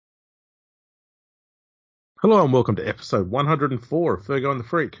Hello and welcome to episode 104 of Fergo and the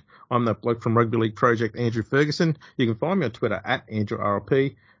Freak. I'm that bloke from Rugby League Project, Andrew Ferguson. You can find me on Twitter at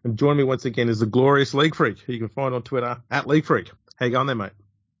AndrewRLP. And join me once again is the glorious League Freak, who you can find on Twitter at League Freak. How you going there, mate?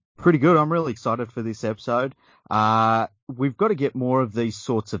 Pretty good. I'm really excited for this episode. We've got to get more of these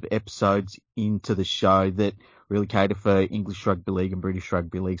sorts of episodes into the show that really cater for English Rugby League and British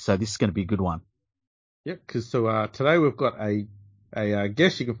Rugby League. So this is going to be a good one. Yep, because today we've got a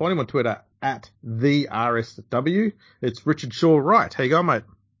guest. You can find him on Twitter at the RSW. It's Richard Shaw-Wright. How you going, mate?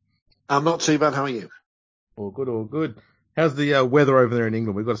 I'm not too bad. How are you? All good, all good. How's the weather over there in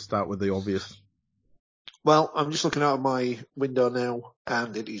England? We've got to start with the obvious. Well, I'm just looking out of my window now,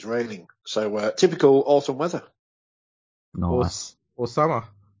 and it is raining. So typical autumn weather. Nice. Or summer.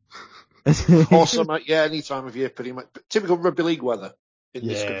 Or summer, yeah, any time of year, pretty much. But typical rugby league weather in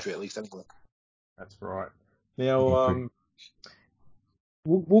this country, at least, anyway. That's right. Now,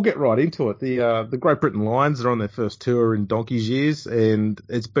 we'll get right into it. The Great Britain Lions are on their first tour in donkey's years, and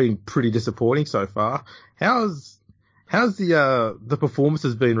it's been pretty disappointing so far. How's the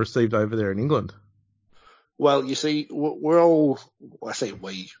performances been received over there in England? Well, you see, we're all, I say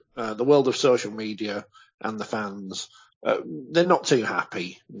we, the world of social media and the fans, they're not too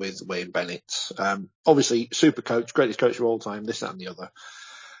happy with Wayne Bennett. Obviously, super coach, greatest coach of all time, this, that and the other.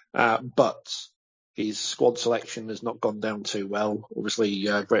 But his squad selection has not gone down too well. Obviously,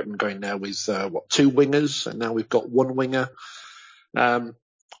 Great Britain going now with, two wingers, and now we've got one winger. One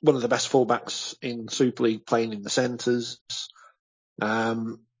of the best fullbacks in Super League playing in the centres.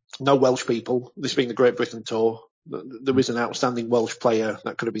 No Welsh people. This being the Great Britain tour, there is an outstanding Welsh player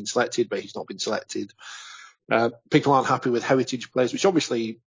that could have been selected, but he's not been selected. People aren't happy with heritage players, which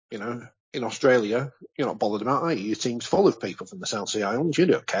obviously, in Australia, you're not bothered about, are you? Your team's full of people from the South Sea Islands. You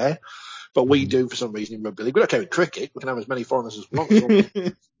don't care. But we do for some reason in rugby league. We don't care in cricket. We can have as many foreigners as we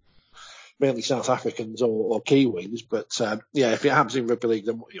want. Mainly South Africans or Kiwis. But, if it happens in rugby league,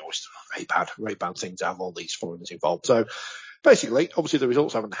 then it's a very bad thing to have all these foreigners involved. So, basically, obviously the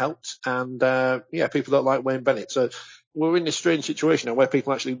results haven't helped, and people don't like Wayne Bennett. So we're in this strange situation now where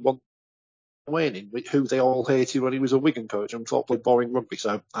people actually want Wayne in, who they all hated when he was a Wigan coach and thought played boring rugby.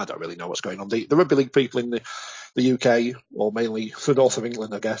 So I don't really know what's going on. The rugby league people in the UK, or mainly the north of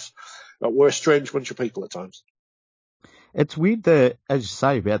England, I guess, we're a strange bunch of people at times. It's weird that, as you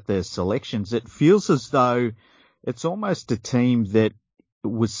say about the selections, it feels as though it's almost a team that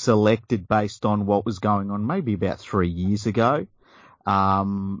was selected based on what was going on maybe about 3 years ago.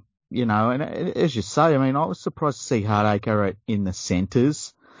 And as you say, I mean, I was surprised to see Hardacre in the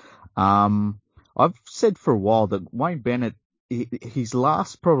centres. I've said for a while that Wayne Bennett, his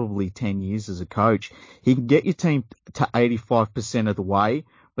last probably 10 years as a coach, he can get your team to 85% of the way,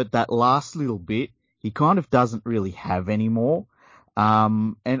 but that last little bit, he kind of doesn't really have anymore.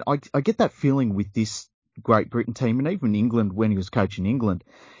 And I get that feeling with this Great Britain team and even England when he was coaching England,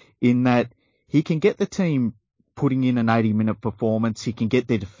 in that he can get the team putting in an 80-minute performance, he can get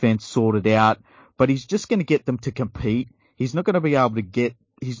their defence sorted out, but he's just going to get them to compete. He's not going to be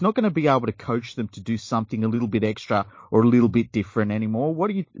able to coach them to do something a little bit extra or a little bit different anymore.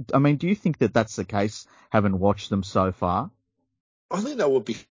 Do you think that that's the case, having watched them so far? I think that would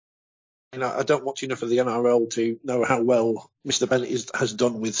be. I don't watch enough of the NRL to know how well Mr. Bennett has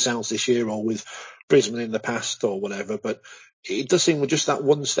done with South this year or with Brisbane in the past or whatever, but it does seem we're just that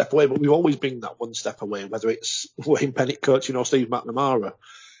one step away, but we've always been that one step away, whether it's Wayne Bennett coaching or Steve McNamara.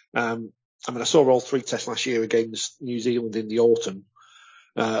 I saw all 3 tests last year against New Zealand in the autumn,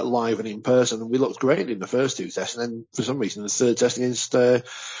 live and in person, and we looked great in the first 2 tests, and then for some reason the third test against the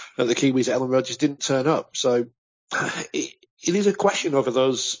Kiwis at Ellen Road just didn't turn up. So it is a question over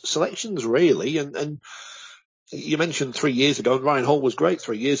those selections, really. And you mentioned 3 years ago, and Ryan Hall was great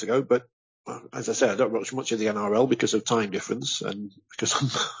 3 years ago, but as I said, I don't watch much of the NRL because of time difference and because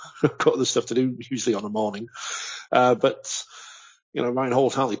I've got other stuff to do, usually on a morning. But Ryan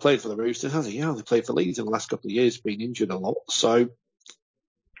Hall's hardly played for the Roosters, has he? He only played for Leeds in the last couple of years, been injured a lot. So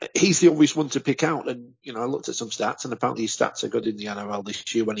he's the obvious one to pick out. And, I looked at some stats, and apparently his stats are good in the NRL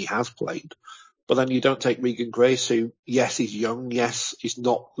this year when he has played. But then you don't take Regan Grace, who, yes, he's young. Yes, he's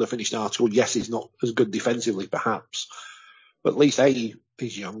not the finished article. Yes, he's not as good defensively, perhaps. But at least A,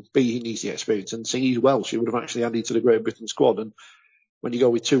 he's young. B, he needs the experience. And C, he's Welsh. He would have actually added to the Great Britain squad. And when you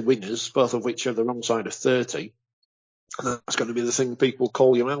go with 2 wingers, both of which are the wrong side of 30, that's going to be the thing people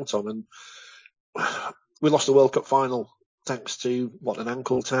call you out on. And we lost the World Cup final thanks to, an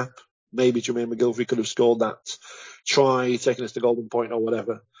ankle tap. Maybe Jermaine McGilvery could have scored that try, taken us to golden point or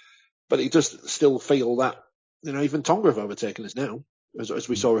whatever. But it does still feel that, even Tonga have overtaken us now, as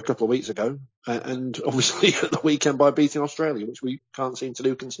we saw a couple of weeks ago. And obviously at the weekend by beating Australia, which we can't seem to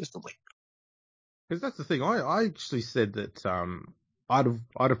do consistently. Because that's the thing. I actually said that I'd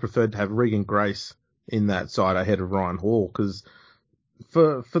have preferred to have Regan Grace in that side ahead of Ryan Hall, because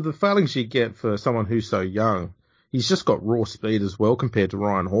for the failings you get for someone who's so young, he's just got raw speed as well compared to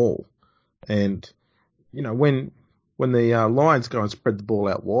Ryan Hall. And when the Lions go and spread the ball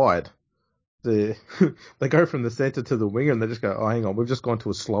out wide, they go from the centre to the winger and they just go, oh, hang on, we've just gone to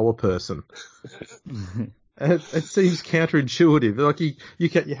a slower person. It seems counterintuitive. Like you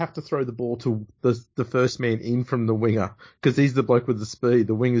have to throw the ball to the first man in from the winger because he's the bloke with the speed.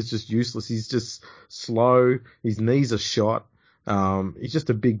 The winger's just useless. He's just slow. His knees are shot. He's just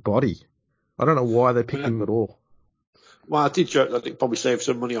a big body. I don't know why they picked him at all. Well, I did joke that he'd probably save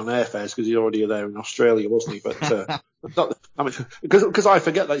some money on airfares because he's already there in Australia, wasn't he? But because I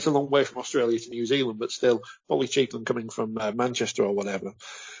forget that it's a long way from Australia to New Zealand, but still probably cheaper than coming from Manchester or whatever.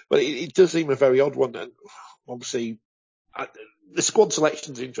 But it does seem a very odd one. And obviously, the squad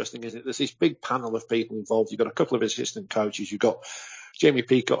selection is interesting, isn't it? There's this big panel of people involved. You've got a couple of assistant coaches. You've got Jamie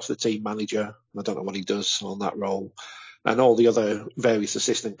Peacock's the team manager. I don't know what he does on that role. And all the other various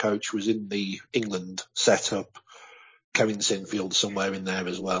assistant coach was in the England setup. Kevin Sinfield somewhere in there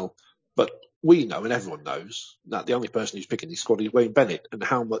as well. But we know, and everyone knows, that the only person who's picking his squad is Wayne Bennett, and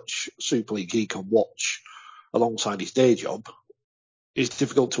how much Super League he can watch alongside his day job is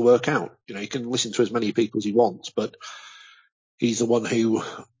difficult to work out. He can listen to as many people as he wants, but he's the one who,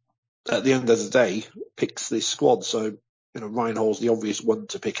 at the end of the day, picks this squad. So, Ryan Hall's the obvious one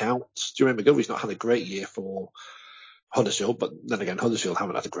to pick out. Jermaine McGilvery's not had a great year for Huddersfield, but then again, Huddersfield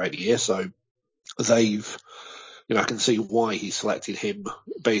haven't had a great year, so they've, I can see why he selected him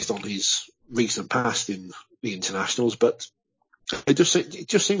based on his recent past in the internationals, but it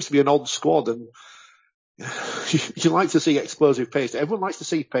just seems to be an odd squad, and you like to see explosive pace. Everyone likes to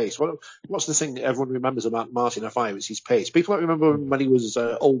see pace. What's the thing that everyone remembers about Martin Offiah? It's his pace. People don't remember when he was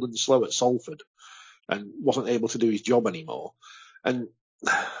old and slow at Salford and wasn't able to do his job anymore. And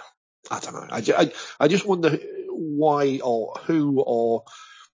I don't know. I just wonder why or who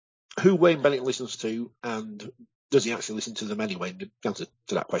Wayne Bennett listens to, and does he actually listen to them anyway? The answer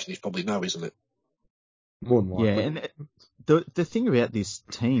to that question is probably no, isn't it? More than likely. Yeah, and the thing about this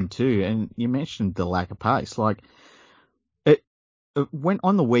team too, and you mentioned the lack of pace, like it went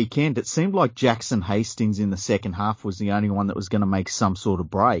on the weekend, it seemed like Jackson Hastings in the second half was the only one that was going to make some sort of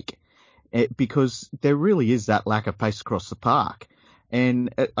break, because there really is that lack of pace across the park.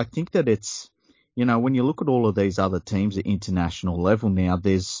 And I think that it's, when you look at all of these other teams at international level now,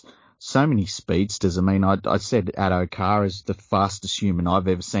 there's so many speedsters. I mean, I said Addo Carr is the fastest human I've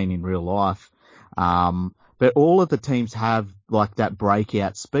ever seen in real life. But all of the teams have like that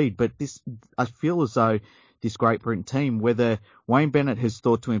breakout speed. But I feel as though this Great Britain team, whether Wayne Bennett has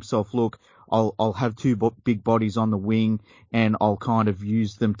thought to himself, look, I'll have two big bodies on the wing and I'll kind of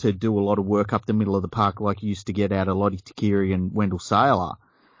use them to do a lot of work up the middle of the park like you used to get out of Lottie Takiri and Wendell Saylor.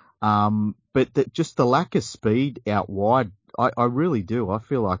 But just the lack of speed out wide, I really do. I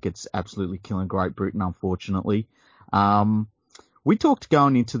feel like it's absolutely killing Great Britain, unfortunately. We talked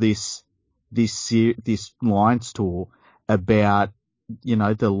going into this Lions tour about,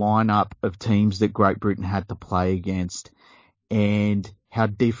 the lineup of teams that Great Britain had to play against and how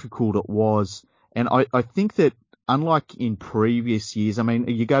difficult it was. And I think that unlike in previous years, I mean,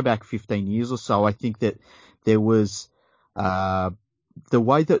 you go back 15 years or so, I think that there was, the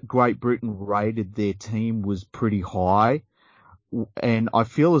way that Great Britain rated their team was pretty high. And I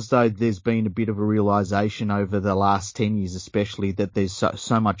feel as though there's been a bit of a realization over the last 10 years, especially, that there's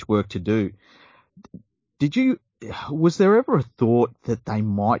so much work to do. Was there ever a thought that they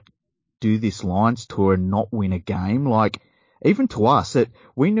might do this Lions tour and not win a game? Like, even to us,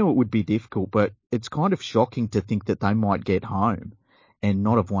 we knew it would be difficult, but it's kind of shocking to think that they might get home and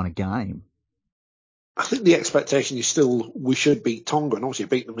not have won a game. I think the expectation is still we should beat Tonga, and obviously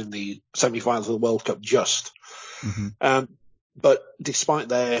beat them in the semi-finals of the World Cup just. Mm-hmm. But despite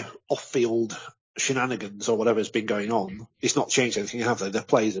their off-field shenanigans or whatever's been going on, it's not changed anything, have they? Their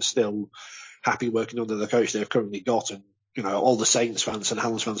players are still happy working under the coach they've currently got, and all the Saints fans and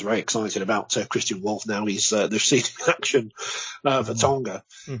Hallam's fans are very excited about Christian Wolf now. They've seen him in action for Tonga.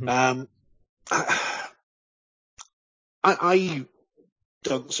 Mm-hmm. I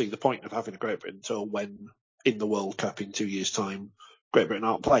don't see the point of having a Great Britain tour when in the World Cup in 2 years' time Great Britain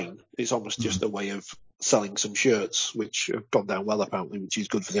aren't playing. It's almost just a way of selling some shirts, which have gone down well apparently, which is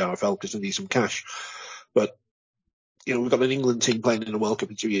good for the RFL because they need some cash. But we've got an England team playing in the World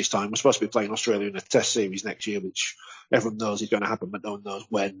Cup in 2 years' time. We're supposed to be playing Australia in a Test series next year, which everyone knows is going to happen, but no one knows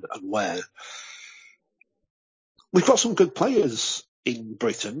when and where. We've got some good players in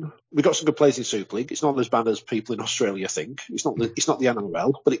Britain. We've got some good players in Super League. It's not as bad as people in Australia think. It's not the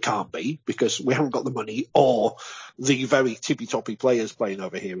NRL, but it can't be because we haven't got the money or the very tippy-toppy players playing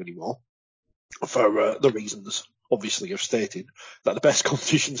over here anymore for the reasons obviously I've stated, that the best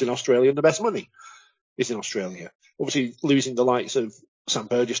competitions in Australia and the best money is in Australia. Obviously, losing the likes of Sam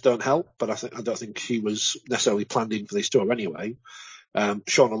Burgess don't help, but I don't think he was necessarily planned in for this tour anyway.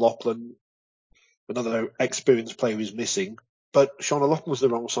 Sean O'Loughlin, another experienced player, is missing, but Sean O'Loughlin was the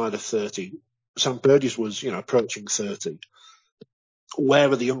wrong side of 30. Sam Burgess was, approaching 30.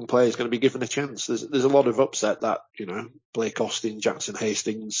 Where are the young players going to be given a chance? There's a lot of upset that, Blake Austin, Jackson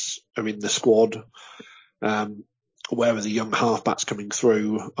Hastings are in the squad. Where are the young halfbacks coming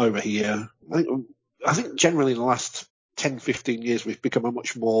through over here? I think generally in the last 10, 15 years, we've become a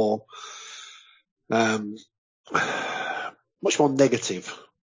much more negative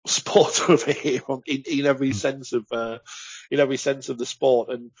sport over here in every sense of the sport.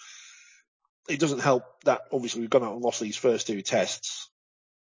 And it doesn't help that obviously we've gone out and lost these first two tests.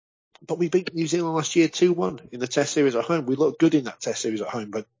 But we beat New Zealand last year 2-1 in the test series at home. We looked good in that test series at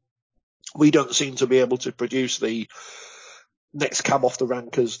home, but we don't seem to be able to produce the next cab off the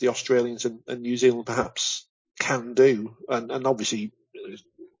rank as the Australians and New Zealand perhaps can do. And obviously,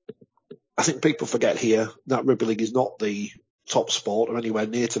 I think people forget here that rugby league is not the top sport or anywhere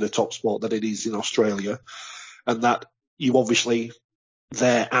near to the top sport that it is in Australia, and that you obviously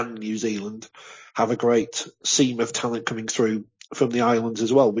there and New Zealand have a great seam of talent coming through from the islands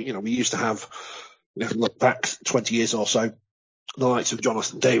as well. But, we used to have, look back 20 years or so, the likes of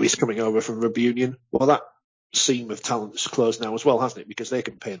Jonathan Davis coming over from Rugby Union. Well, that seam of talent is closed now as well, hasn't it? Because they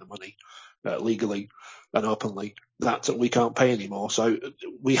can pay the money legally and openly that we can't pay anymore. So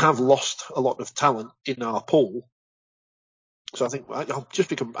we have lost a lot of talent in our pool. So I think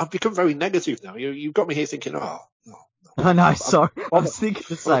I've become very negative now. You've got me here thinking, no. I know, sorry. I was thinking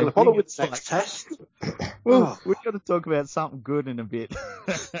the same thing. Follow with the next test. Well, we've got to talk about something good in a bit.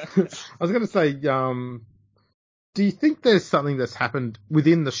 I was going to say, do you think there's something that's happened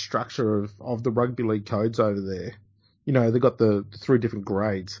within the structure of the rugby league codes over there? They've got the 3 different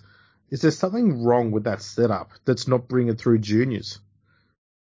grades. Is there something wrong with that setup that's not bringing through juniors?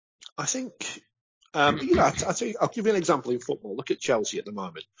 I think, I'll give you an example in football. Look at Chelsea at the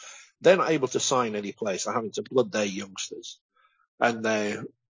moment. They're not able to sign any place. They're having to blood their youngsters. And they're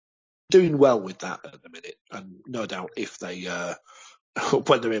doing well with that at the minute. And no doubt if they,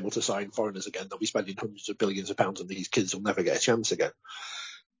 when they're able to sign foreigners again, they'll be spending hundreds of billions of pounds and these kids will never get a chance again.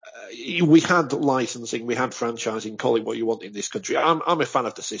 We had licensing, we had franchising, call it what you want in this country. I'm a fan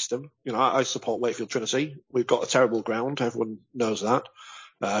of the system. I support Wakefield Trinity. We've got a terrible ground. Everyone knows that.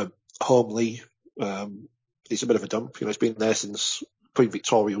 Homely, it's a bit of a dump. It's been there since Queen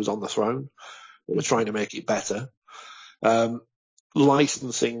Victoria was on the throne. We're trying to make it better.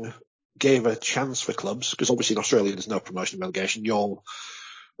 Licensing gave a chance for clubs because obviously in Australia there's no promotion and relegation. You're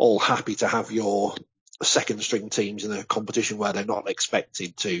all happy to have your second string teams in a competition where they're not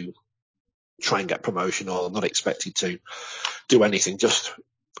expected to try and get promotion or not expected to do anything, just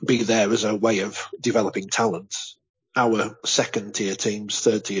be there as a way of developing talent. Our second tier teams,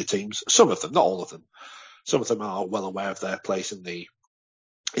 third tier teams, some of them, not all of them, some of them are well aware of their place in the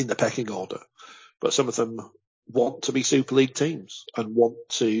pecking order, but some of them want to be Super League teams and want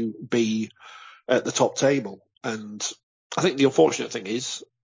to be at the top table. And I think the unfortunate thing is,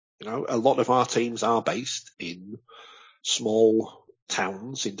 a lot of our teams are based in small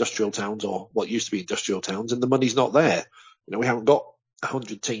towns, industrial towns, or what used to be industrial towns, and the money's not there. We haven't got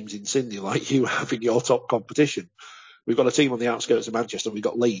 100 teams in Sydney like you have in your top competition. We've got a team on the outskirts of Manchester, we've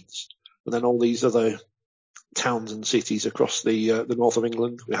got Leeds, and then all these other towns and cities across the north of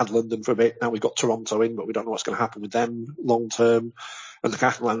England. We had London for a bit. Now we've got Toronto in, but we don't know what's going to happen with them long term. And the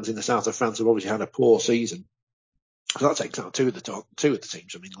Catalans in the south of France have obviously had a poor season. So that takes out two of the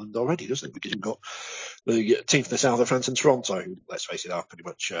teams from England already, doesn't it? Because you've got the team from the south of France and Toronto, who, let's face it, are pretty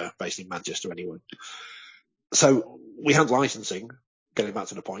much based in Manchester anyway. So we had licensing, getting back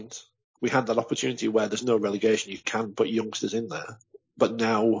to the point. We had that opportunity where there's no relegation. You can put youngsters in there. But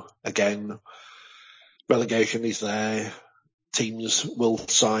now, again, relegation is there. Teams will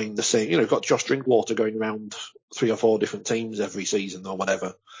sign the same. You've got Josh Drinkwater going around 3 or 4 different teams every season or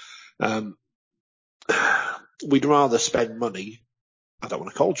whatever. We'd rather spend money. I don't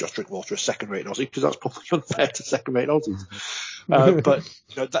want to call Josh Drinkwater a second-rate Aussie because that's probably unfair to second-rate Aussies.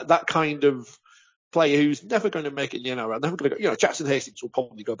 But that kind of player who's never going to make it in the NRL, never going to go. Jackson Hastings will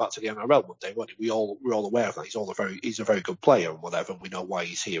probably go back to the NRL one day, won't he? We're all aware of that. He's a very good player and whatever, and we know why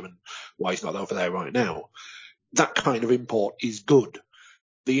he's here and why he's not over there right now. That kind of import is good.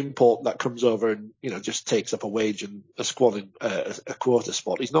 the import that comes over and, just takes up a wage and a squad in a quarter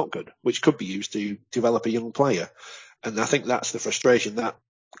spot is not good, which could be used to develop a young player. And I think that's the frustration, that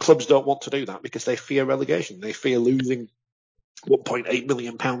clubs don't want to do that because they fear relegation. They fear losing £1.8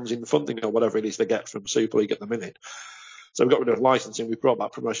 million in funding or whatever it is they get from Super League at the minute. So we got rid of licensing. We brought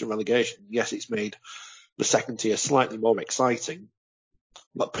back promotion and relegation. Yes, it's made the second tier slightly more exciting,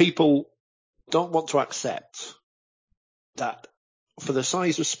 but people don't want to accept that for the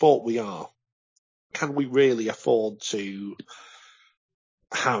size of sport we are, can we really afford to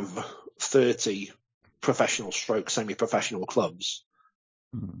have 30 professional stroke semi-professional clubs,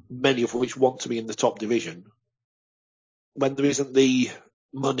 many of which want to be in the top division, when there isn't the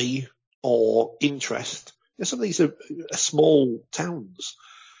money or interest? Some of these are small towns,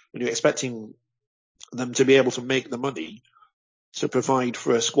 and you're expecting them to be able to make the money to provide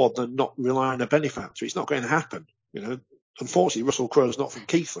for a squad and not rely on a benefactor. It's not going to happen. Unfortunately, Russell Crowe's not from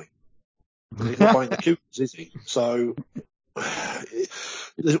Keighley. He's not buying the Cougars, is he? So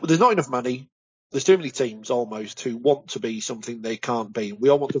there's not enough money. There's too many teams almost who want to be something they can't be. We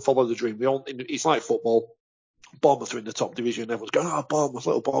all want to follow the dream. It's like football. Bournemouth are in the top division. Everyone's going, Bournemouth,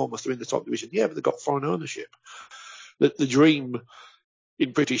 little Bournemouth are in the top division. Yeah, but they've got foreign ownership. The dream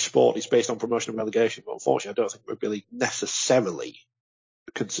in British sport is based on promotion and relegation, but unfortunately, I don't think rugby league necessarily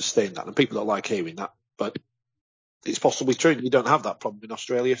can sustain that. And people don't like hearing that, but it's possibly true. You don't have that problem in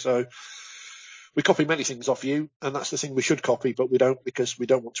Australia, so we copy many things off you, and that's the thing we should copy, but we don't, because we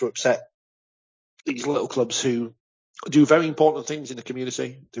don't want to upset these little clubs who do very important things in the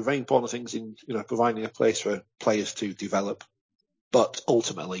community, do very important things in providing a place for players to develop, but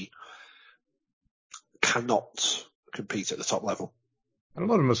ultimately cannot compete at the top level. And a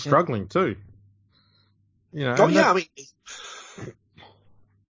lot of them are struggling too. I mean, I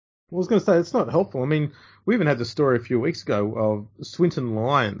was going to say, it's not helpful. I mean, we even had the story a few weeks ago of Swinton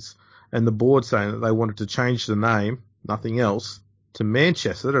Lions and the board saying that they wanted to change the name, nothing else, to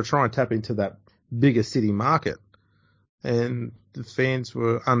Manchester to try and tap into that bigger city market. And the fans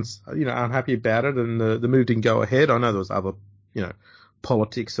were unhappy about it, and the move didn't go ahead. I know there was other,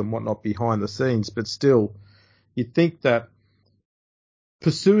 politics and whatnot behind the scenes, but still, you'd think that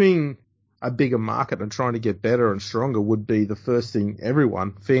pursuing a bigger market and trying to get better and stronger would be the first thing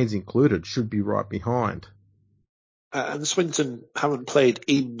everyone, fans included, should be right behind. And Swinton haven't played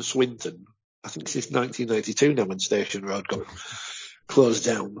in Swinton, I think, since 1992 now, when Station Road got closed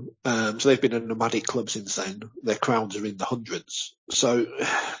down. So they've been a nomadic club since then. Their crowds are in the hundreds. So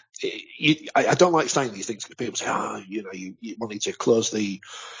I don't like saying these things because people say, you wanted to close the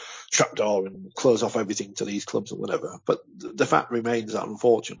trapdoor and close off everything to these clubs or whatever. But the fact remains that,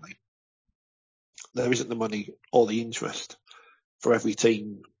 unfortunately, there isn't the money or the interest for every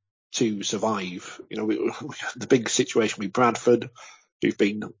team to survive. The big situation with Bradford, who've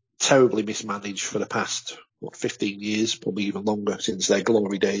been terribly mismanaged for the past 15 years, probably even longer, since their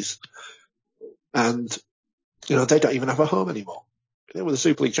glory days, and they don't even have a home anymore. They were the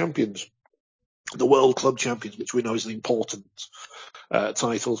Super League champions, the World Club champions, which we know is an important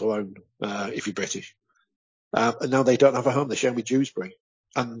title to own if you're British, and now they don't have a home. They're sharing with Dewsbury,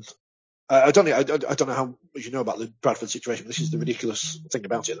 and I don't know how much you know about the Bradford situation, but this is the ridiculous thing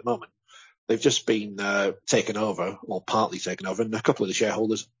about it at the moment. They've just been taken over, or partly taken over, and a couple of the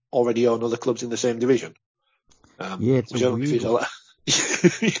shareholders already own other clubs in the same division. It's a weird one.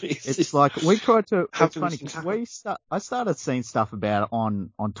 It's like we tried to. It's funny because I started seeing stuff about it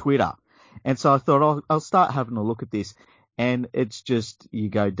on Twitter, and so I thought I'll start having a look at this. And it's just, you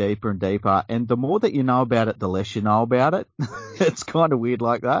go deeper and deeper. And the more that you know about it, the less you know about it. It's kind of weird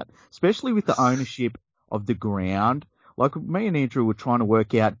like that, especially with the ownership of the ground. Like me and Andrew were trying to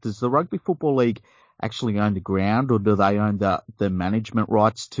work out, does the Rugby Football League actually own the ground, or do they own the management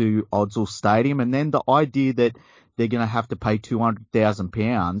rights to Odsal Stadium? And then the idea that they're going to have to pay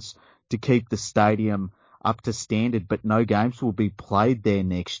 £200,000 to keep the stadium up to standard, but no games will be played there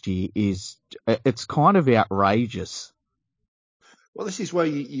next year it's kind of outrageous. Well, this is where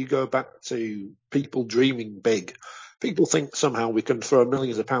you go back to people dreaming big. People think somehow we can throw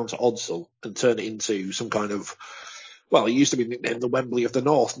millions of pounds at Odsal and turn it into some kind of, well, it used to be nicknamed the Wembley of the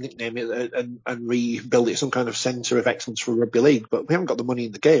North, nickname it and rebuild it some kind of centre of excellence for rugby league. But we haven't got the money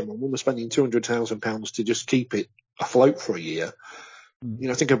in the game, and when we're spending £200,000 to just keep it afloat for a year,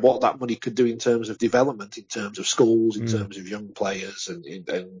 think of what that money could do in terms of development, in terms of schools, in terms of young players and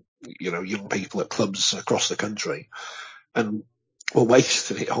young people at clubs across the country. And we're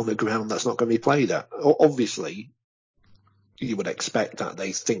wasting it on the ground that's not going to be played at. Obviously, you would expect that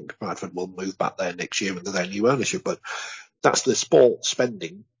they think Bradford will move back there next year under their new ownership, but that's the sport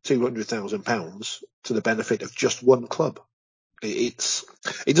spending £200,000 to the benefit of just one club. It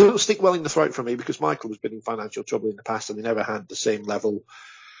doesn't stick well in the throat for me because my club has been in financial trouble in the past and they never had the same level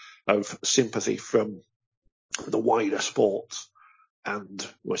of sympathy from the wider sport. And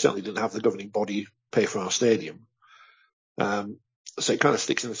we certainly didn't have the governing body pay for our stadium. So it kind of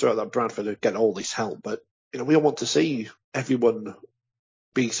sticks in the throat that Bradford would get all this help. But, we all want to see everyone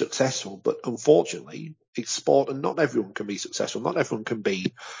be successful. But unfortunately, it's sport and not everyone can be successful. Not everyone can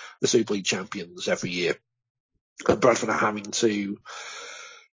be the Super League champions every year. And Bradford are having to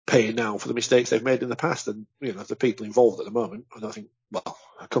pay now for the mistakes they've made in the past. And, the people involved at the moment, and I think, well,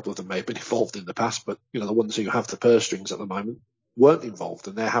 a couple of them may have been involved in the past, but, the ones who have the purse strings at the moment weren't involved,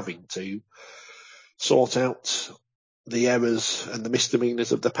 and they're having to sort out the errors and the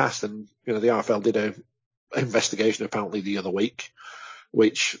misdemeanors of the past. And, the RFL did an investigation apparently the other week,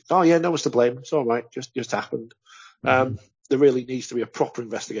 which, no one's to blame. It's all right. Just happened. There really needs to be a proper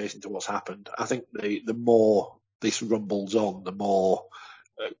investigation into what's happened. I think the more this rumbles on, the more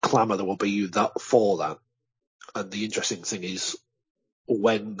clamour there will be for that. And the interesting thing is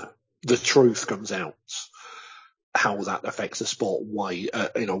when the truth comes out, how that affects the sport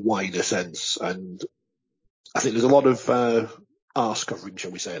in a wider sense. And I think there's a lot of arse covering,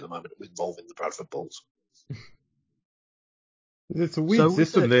 shall we say, at the moment involving the Bradford Bulls. It's a weird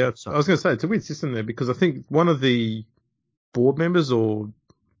system there. I was going to say, it's a weird system there because I think one of the board members or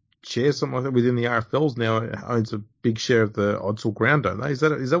chairs, something like that, within the RFLs now owns a big share of the Odsal ground, don't they? Is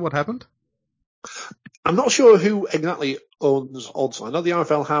that what happened? I'm not sure who exactly owns Odsal. I know the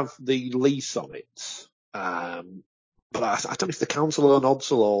RFL have the lease on it. But I don't know if the council own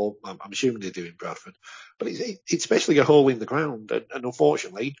Odsal or I'm assuming they do in Bradford. But it's basically a hole in the ground. And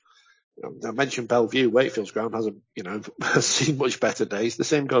unfortunately, I mentioned Bellevue, Wakefield's ground has seen much better days. The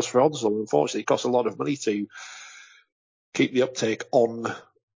same goes for Odsal. Unfortunately, it costs a lot of money to keep the uptake on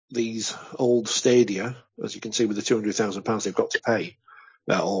these old stadia, as you can see with the £200,000 they've got to pay,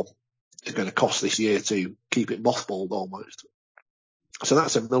 or it's going to cost this year to keep it mothballed almost. So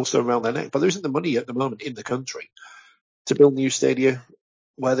that's a millstone around their neck. But there isn't the money at the moment in the country to build new stadia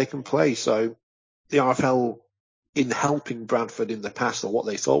where they can play. So the RFL, in helping Bradford in the past, or what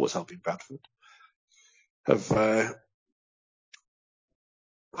they thought was helping Bradford, have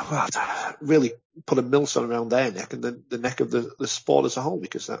really put a millstone around their neck and the neck of the sport as a whole,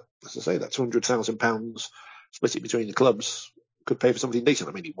 because that, as I say, that £200,000 split it between the clubs could pay for something decent.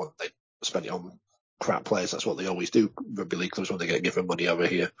 I mean, they spend it on crap players. That's what they always do, rugby league clubs, when they get given money over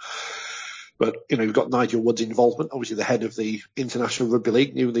here. But, you've got Nigel Wood's involvement, obviously the head of the International Rugby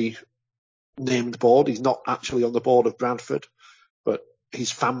League, newly named board. He's not actually on the board of Bradford, but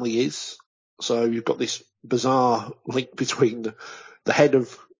his family is. So you've got this bizarre link between the head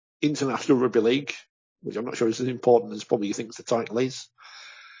of International Rugby League, which I'm not sure is as important as probably you think the title is,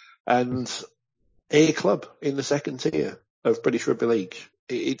 and a club in the second tier of British Rugby League.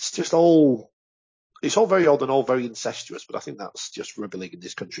 It's all very odd and all very incestuous, but I think that's just rugby league in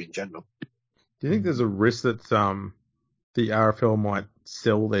this country in general. Do you think there's a risk that the RFL might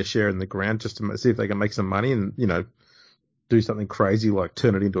sell their share in the ground just to see if they can make some money and, do something crazy like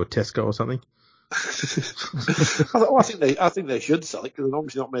turn it into a Tesco or something? I think they should sell it because they're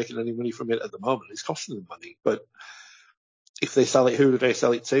obviously not making any money from it at the moment. It's costing them money. But if they sell it, who do they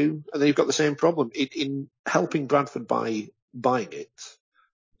sell it to? And then you've got the same problem in helping Bradford by buying it.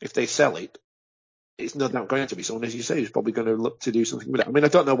 If they sell it, it's no doubt going to be someone, as you say, who's probably going to look to do something with it. I mean, I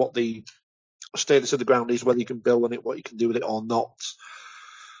don't know what the status of the ground is, whether you can build on it, what you can do with it or not.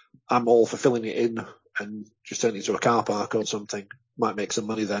 I'm all for filling it in and just turning it into a car park or something. Might make some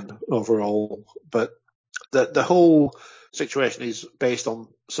money then overall. But the whole situation is based on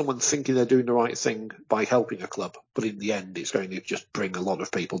someone thinking they're doing the right thing by helping a club, but in the end it's going to just bring a lot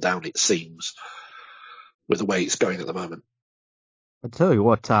of people down, it seems, with the way it's going at the moment. I tell you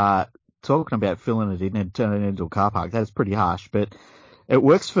what, talking about filling it in and turning it into a car park, that's pretty harsh, but it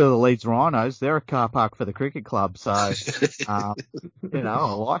works for the Leeds Rhinos. They're a car park for the cricket club, so I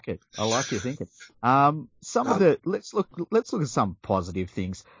like it. I like your thinking. Let's look at some positive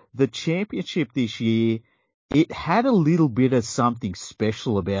things. The championship this year, it had a little bit of something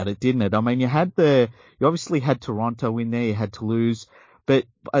special about it, didn't it? I mean, you obviously had Toronto in there, you had Toulouse, but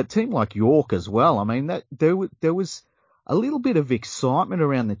a team like York as well. I mean, that there was a little bit of excitement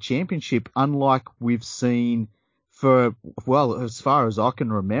around the championship, unlike we've seen as far as I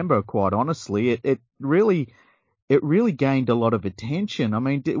can remember, quite honestly. It really gained a lot of attention. I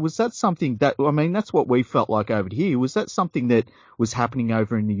mean, was that something that's what we felt like over here. Was that something that was happening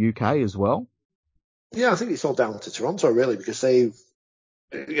over in the UK as well? Yeah, I think it's all down to Toronto, really, because they've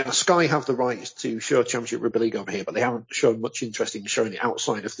Sky have the rights to show Championship Rugby League over here, but they haven't shown much interest in showing it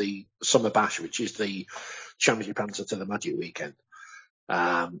outside of the Summer Bash, which is the Championship answer to the Magic Weekend.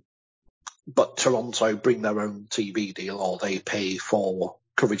 But Toronto bring their own TV deal, or they pay for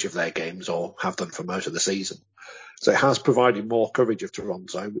coverage of their games, or have done for most of the season. So it has provided more coverage of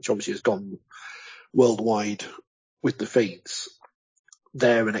Toronto, which obviously has gone worldwide with the feeds.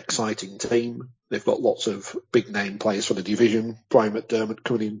 They're an exciting team. They've got lots of big name players for the division. Brian McDermott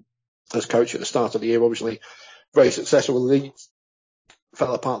coming in as coach at the start of the year, obviously very successful with Leeds.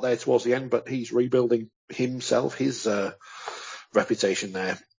 Fell apart there towards the end, but he's rebuilding himself, his reputation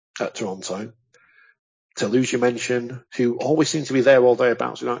there at Toronto. Toulouse, you mentioned, who always seem to be there all day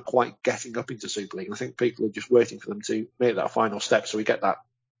about, without quite getting up into Super League. And I think people are just waiting for them to make that final step so we get that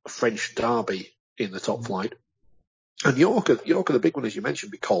French derby in the top flight. And York are the big one, as you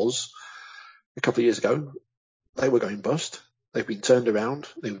mentioned, because a couple of years ago, they were going bust. They've been turned around.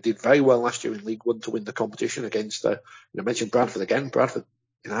 They did very well last year in League One to win the competition against, I mentioned Bradford again. Bradford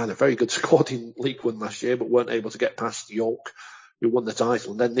had a very good squad in League One last year, but weren't able to get past York, who won the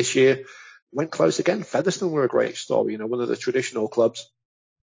title. And then this year, went close again. Featherstone were a great story, one of the traditional clubs.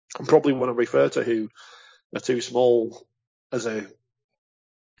 And probably want to refer to who are too small as a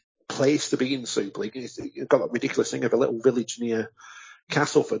place to be in Super League. You've got that ridiculous thing of a little village near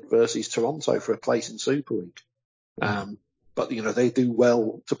Castleford versus Toronto for a place in Super League. But, they do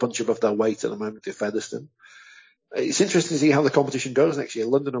well to punch above their weight at the moment with Featherstone. It's interesting to see how the competition goes next year.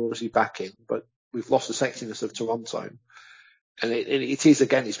 London are obviously back in, but we've lost the sexiness of Toronto. And it is,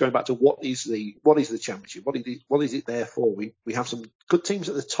 again, it's going back to what is the championship? What is it there for? We have some good teams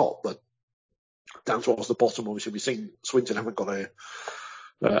at the top, but down towards the bottom, obviously, we've seen Swinton haven't got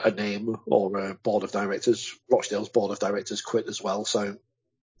a name or a board of directors. Rochdale's board of directors quit as well. So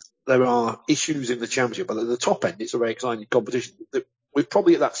there are issues in the championship, but at the top end, it's a very exciting competition. We're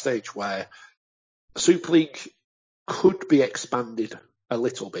probably at that stage where Super League could be expanded a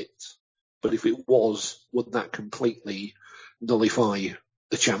little bit, but if it was, would that completely nullify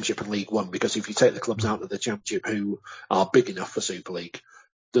the Championship and League One? Because if you take the clubs out of the Championship who are big enough for Super League,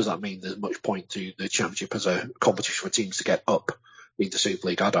 does that mean there's much point to the Championship as a competition for teams to get up into Super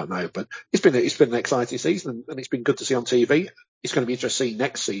League? I don't know, but it's been an exciting season, and it's been good to see on TV. It's going to be interesting to see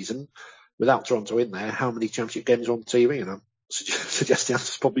next season, without Toronto in there, how many Championship games are on TV, and I'm suggesting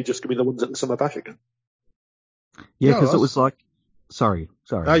that's probably just going to be the ones at the Summer Bash again. Yeah, because it was like, sorry.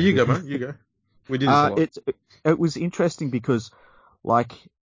 Oh, you go, man. You go. We did this a lot. It was interesting because,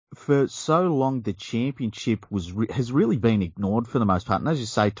 for so long, the championship has really been ignored for the most part. And as you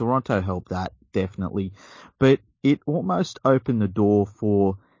say, Toronto helped that, definitely. But it almost opened the door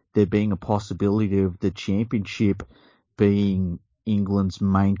for there being a possibility of the championship being England's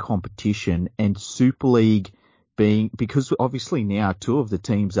main competition and Super League being, because obviously now two of the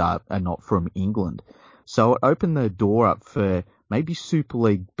teams are not from England. So it opened the door up for maybe Super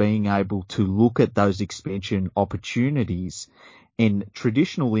League being able to look at those expansion opportunities and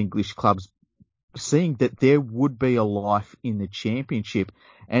traditional English clubs seeing that there would be a life in the championship.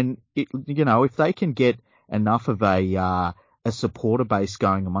 And, if they can get enough of a supporter base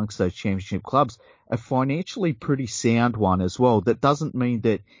going amongst those championship clubs, a financially pretty sound one as well. That doesn't mean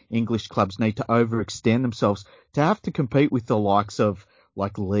that English clubs need to overextend themselves to have to compete with the likes of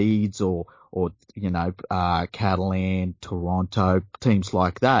like Leeds or Catalan, Toronto, teams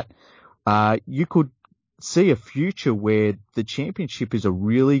like that. You could see a future where the championship is a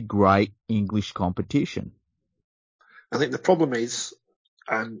really great English competition. I think the problem is,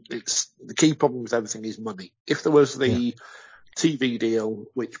 and it's the key problem with everything, is money. If there was the TV deal,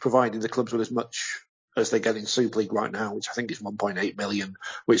 which provided the clubs with as much as they get in Super League right now, which I think is 1.8 million,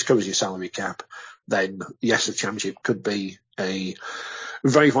 which covers your salary cap, then yes, the championship could be a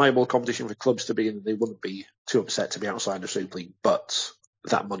very viable competition for clubs to be in. They wouldn't be too upset to be outside of Super League, but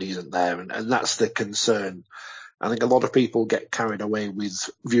that money isn't there, and that's the concern. I think a lot of people get carried away with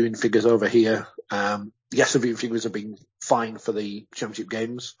viewing figures over here. Yes, the viewing figures have been fine for the championship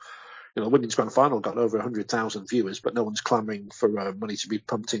games. The women's grand final got over 100,000 viewers, but no one's clamouring for money to be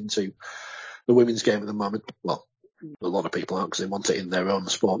pumped into the women's game at the moment. Well, a lot of people aren't, because they want it in their own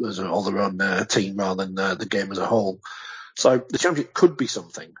sport or their own team rather than the game as a whole. So the championship could be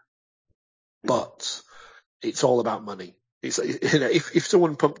something, but it's all about money. It's, if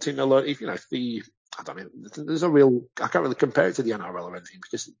someone pumped in a lot, I don't know, there's I can't really compare it to the NRL or anything,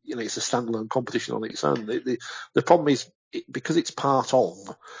 because, it's a standalone competition on its own. The problem is, because it's part of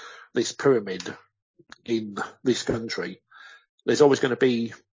this pyramid in this country, there's always going to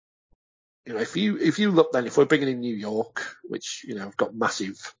be, if you look then, if we're bringing in New York, which, have got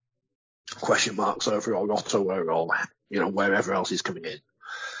massive question marks over, or Ottawa, or, wherever else is coming in,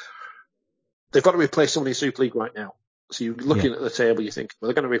 they've got to replace someone in Super League right now. So you're looking at the table, you think, well,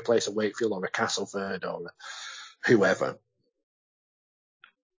 they're going to replace a Wakefield or a Castleford or whoever.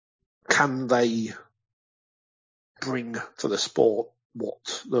 Can they bring to the sport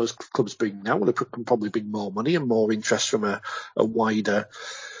what those clubs bring now? Well, they can probably bring more money and more interest from a wider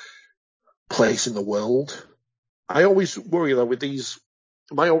place in the world. I always worry, though, with these.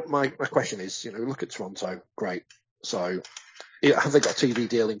 My question is, look at Toronto, great. So, have they got a TV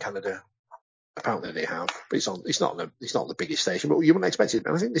deal in Canada? Apparently they have, but it's not the biggest station, but you wouldn't expect it.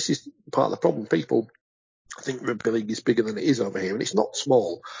 And I think this is part of the problem. People think rugby league is bigger than it is over here, and it's not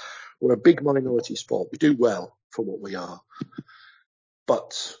small. We're a big minority sport. We do well for what we are.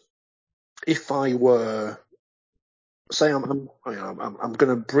 But if I were, say, I'm going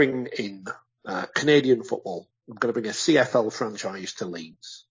to bring in Canadian football. I'm going to bring a CFL franchise to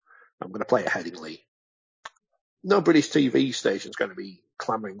Leeds. I'm going to play it Headingley. No British TV station is going to be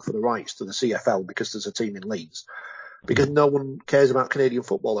clamouring for the rights to the CFL because there's a team in Leeds, because no one cares about Canadian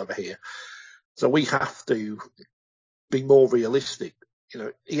football over here. So we have to be more realistic.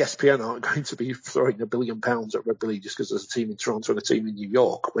 ESPN aren't going to be throwing £1 billion at rugby league just because there's a team in Toronto and a team in New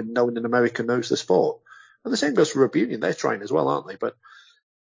York when no one in America knows the sport. And the same goes for rugby union. They're trying as well, aren't they? But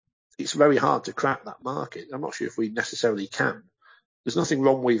it's very hard to crack that market. I'm not sure if we necessarily can. There's nothing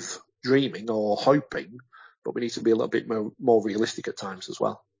wrong with dreaming or hoping, but we need to be a little bit more realistic at times as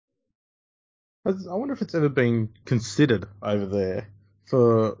well. I wonder if it's ever been considered over there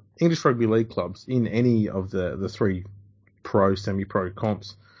for English rugby league clubs in any of the three pro, semi-pro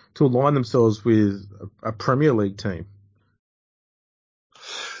comps to align themselves with a Premier League team.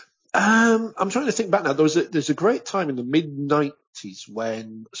 I'm trying to think back now. There's a great time in the mid-90s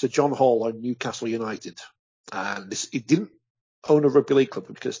when Sir John Hall owned Newcastle United. And he didn't own a rugby league club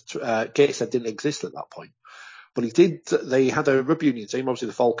because Gateshead didn't exist at that point. But they had a rugby union team, obviously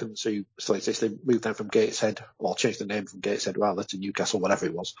the Falcons, who still exist. They moved down from Gateshead, or changed the name from Gateshead rather to Newcastle, whatever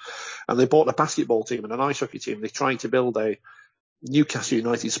it was. And they bought a basketball team and an ice hockey team. They tried to build a Newcastle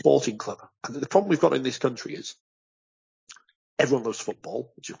United sporting club. And the problem we've got in this country is everyone loves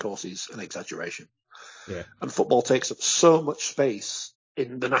football, which of course is an exaggeration. Yeah. And football takes up so much space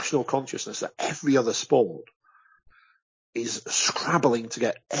in the national consciousness that every other sport is scrabbling to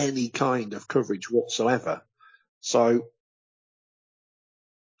get any kind of coverage whatsoever. So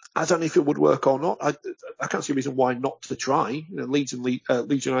I don't know if it would work or not. I can't see a reason why not to try. Leeds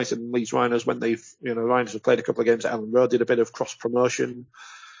United and Leeds Rhinos, when Rhinos have played a couple of games at Ellen Road, did a bit of cross promotion.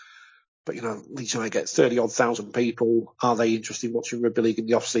 But Leeds United get 30-odd thousand people. Are they interested in watching rugby league in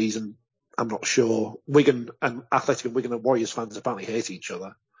the off season? I'm not sure. Wigan and Athletic and Wigan and Warriors fans apparently hate each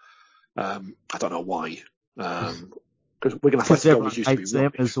other. I don't know why. Because Wigan Athletic always used to be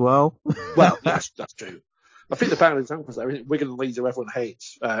them as well. Well, yes, that's true. I think the power examples there, Wigan and Leeds, who everyone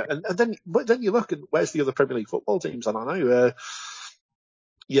hates. And then you look and where's the other Premier League football teams? And I know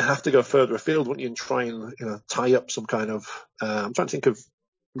you have to go further afield, wouldn't you, and try and tie up some kind of. I'm trying to think of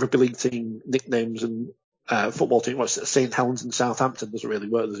rugby league team nicknames and football team. Well, St Helens and Southampton doesn't really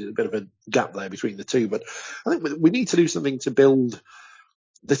work. There's a bit of a gap there between the two. But I think we need to do something to build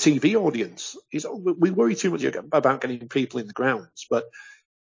the TV audience. We worry too much about getting people in the grounds, but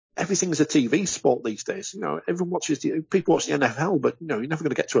everything's a TV sport these days. Everyone watches people watch the NFL, but you're never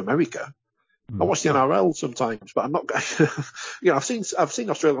going to get to America. I watch the NRL sometimes, but I'm not. I've seen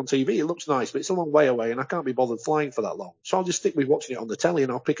Australia on TV. It looks nice, but it's a long way away, and I can't be bothered flying for that long. So I'll just stick with watching it on the telly,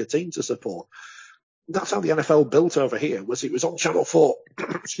 and I'll pick a team to support. That's how the NFL built over here. It was on Channel 4.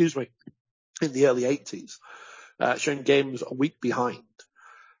 Excuse me, in the early 80s, showing games a week behind.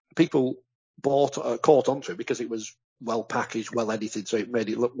 People caught onto it because it was well packaged, well edited, so it made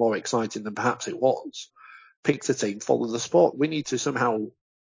it look more exciting than perhaps it was. Picked a team, follow the sport. We need to somehow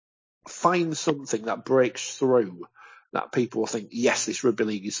find something that breaks through, that people think, yes, this rugby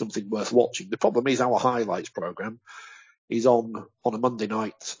league is something worth watching. The problem is our highlights program is on a Monday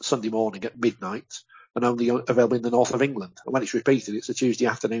night, Sunday morning at midnight, and only available in the north of England. And when it's repeated, it's a Tuesday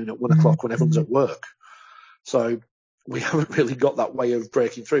afternoon at 1 o'clock when everyone's at work. So we haven't really got that way of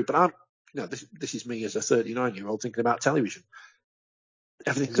breaking through. But this is me as a 39-year-old thinking about television.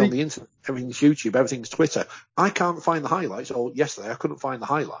 Everything's on the internet, everything's YouTube, everything's Twitter. I can't find the highlights, or yesterday I couldn't find the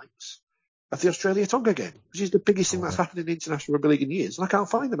highlights of the Australia-Tonga game, which is the biggest thing that's happened in international rugby league in years, and I can't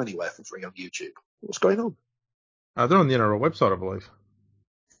find them anywhere for free on YouTube. What's going on? They're on the NRL website, I believe.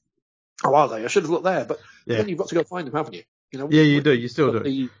 Oh, are they? I should have looked there, but then you've got to go find them, haven't you? Yeah, you do. You still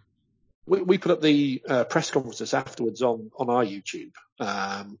do. We put up the press conferences afterwards on our YouTube,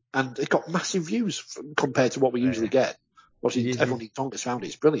 and it got massive views compared to what we usually get. Obviously, everyone in Tonga's found it.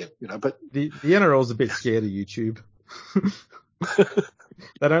 It's brilliant, but the NRL's a bit scared of YouTube.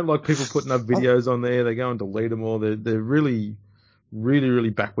 They don't like people putting up videos on there. They go and delete them all. They're really, really, really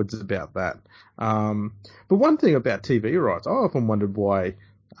backwards about that. But one thing about TV rights, I often wondered why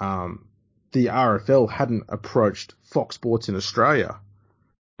the RFL hadn't approached Fox Sports in Australia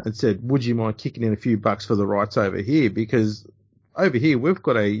and said, would you mind kicking in a few bucks for the rights over here? Because over here, we've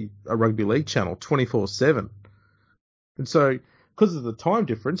got a rugby league channel 24/7. And so, because of the time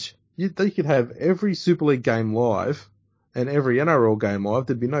difference, they could have every Super League game live and every NRL game live.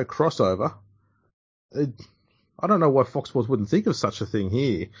 There'd be no crossover. I don't know why Fox Sports wouldn't think of such a thing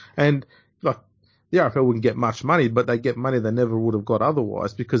here. And like, the RFL wouldn't get much money, but they get money they never would have got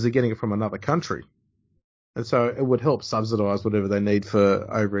otherwise because they're getting it from another country. And so it would help subsidise whatever they need for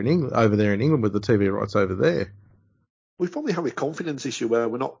over there in England with the TV rights over there. We probably have a confidence issue where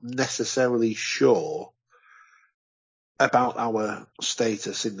we're not necessarily sure about our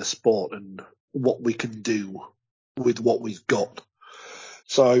status in the sport and what we can do with what we've got.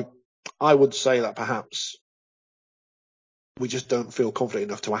 So I would say that perhaps we just don't feel confident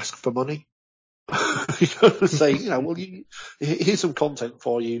enough to ask for money. Say, well, here's some content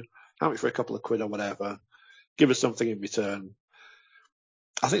for you, have it for a couple of quid or whatever, give us something in return.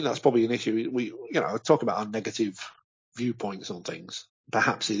 I think that's probably an issue. We talk about our negative viewpoints on things.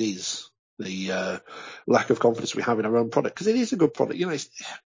 Perhaps it is the lack of confidence we have in our own product, because it is a good product. Of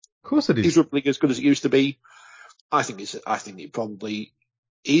course it is. Is rugby league as good as it used to be? I think it probably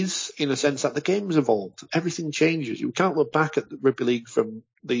is, in a sense that the game's evolved. Everything changes. You can't look back at the rugby league from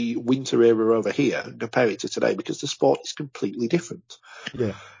the winter era over here and compare it to today, because the sport is completely different.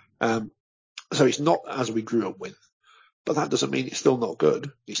 Yeah. So it's not as we grew up with, but that doesn't mean it's still not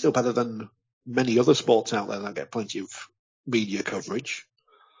good. It's still better than many other sports out there that get plenty of media coverage.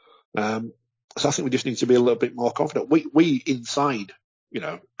 So I think we just need to be a little bit more confident. We inside,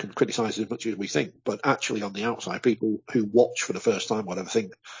 can criticise as much as we think, but actually on the outside, people who watch for the first time, whatever,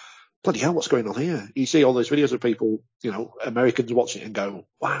 think, bloody hell, what's going on here? You see all those videos of people, Americans watching it and go,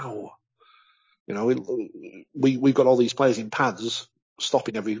 wow, we've got all these players in pads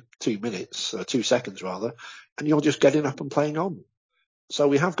stopping every 2 minutes, 2 seconds rather, and you're just getting up and playing on. So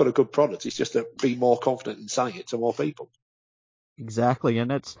we have got a good product. It's just to be more confident in selling it to more people. Exactly,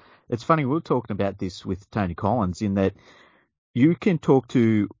 and it's funny, we were talking about this with Tony Collins, in that you can talk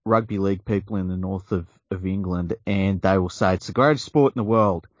to rugby league people in the north of England and they will say it's the greatest sport in the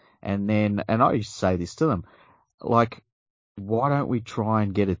world. And I used to say this to them, like, why don't we try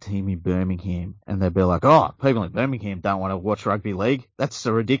and get a team in Birmingham? And they'd be like, oh, people in Birmingham don't want to watch rugby league. That's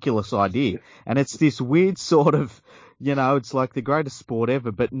a ridiculous idea. And it's this weird sort of, it's like the greatest sport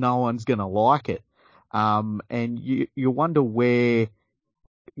ever, but no one's going to like it. And you wonder where,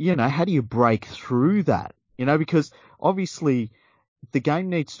 how do you break through that? Because obviously the game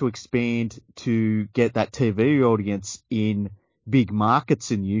needs to expand to get that TV audience in big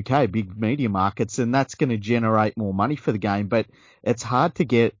markets in the UK, big media markets, and that's going to generate more money for the game. But it's hard to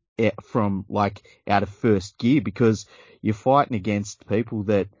get it from out of first gear, because you're fighting against people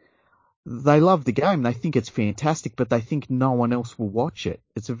that they love the game. They think it's fantastic, but they think no one else will watch it.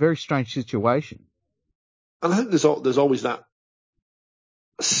 It's a very strange situation. And I think there's always that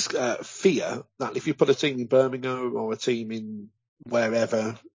fear that if you put a team in Birmingham or a team in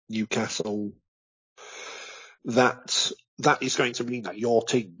wherever, Newcastle, that is going to mean that your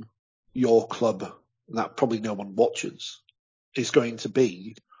team, your club, that probably no one watches, is going to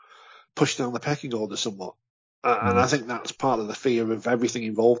be pushed down the pecking order somewhat. And I think that's part of the fear of everything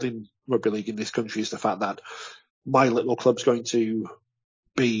involved in rugby league in this country, is the fact that my little club's going to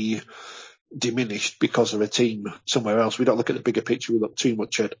be diminished because of a team somewhere else. We don't look at the bigger picture. We look too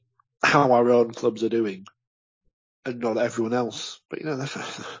much at how our own clubs are doing and not everyone else. But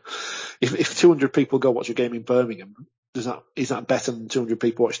if 200 people go watch a game in Birmingham, is that better than 200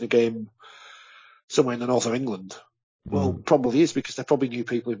 people watching a game somewhere in the north of England? Well, probably is, because they're probably new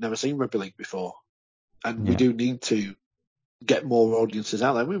people who've never seen rugby league before. And we do need to get more audiences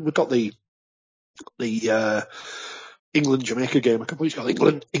out there. We've got the England-Jamaica game a couple of weeks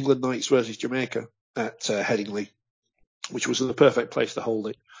ago, England Knights versus Jamaica at Headingley, which was the perfect place to hold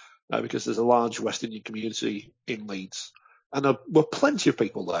it, because there's a large West Indian community in Leeds. And there were plenty of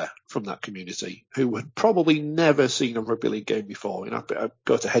people there from that community who had probably never seen a rugby league game before. I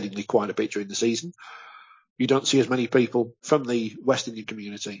go to Headingley quite a bit during the season. You don't see as many people from the West Indian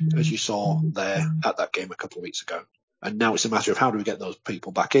community as you saw there at that game a couple of weeks ago. And now it's a matter of how do we get those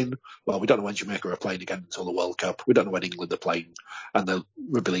people back in? Well, we don't know when Jamaica are playing again until the World Cup. We don't know when England are playing, and the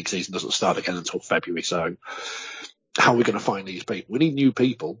rugby league season doesn't start again until February. So how are we going to find these people? We need new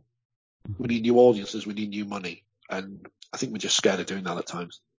people. We need new audiences. We need new money. And I think we're just scared of doing that at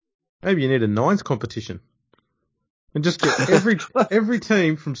times. Maybe you need a nines competition. and just get every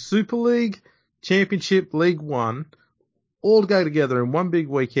team from Super League, Championship, League One, all go together in one big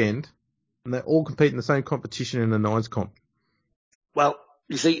weekend, and they all compete in the same competition in the nines comp. Well,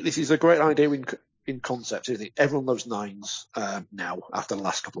 you see, this is a great idea in concept, isn't it? Everyone loves nines now after the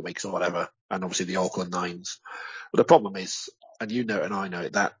last couple of weeks or whatever, and obviously the Auckland nines. But the problem is, and you know it and I know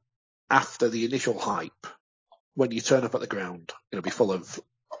it, that after the initial hype, when you turn up at the ground, it'll be full of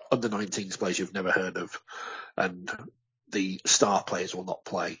under 19s players you've never heard of, and the star players will not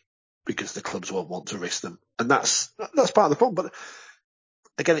play because the clubs won't want to risk them. And that's part of the problem. But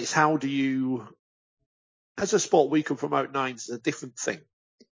again, it's how do you, as a sport, we can promote nines as a different thing,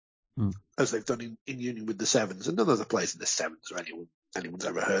 as they've done in union with the sevens. And none of the players in the sevens or anyone's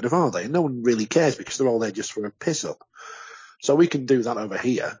ever heard of, are they? And no one really cares because they're all there just for a piss up. So we can do that over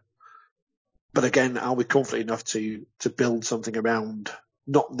here. But again, are we confident enough to build something around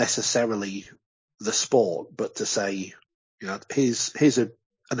not necessarily the sport, but to say, here's an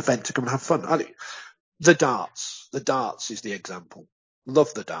event to come and have fun. The darts is the example.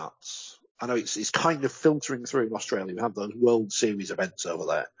 Love the darts. I know it's kind of filtering through in Australia. We have those World Series events over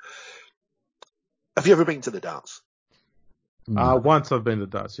there. Have you ever been to the darts? No. Once I've been to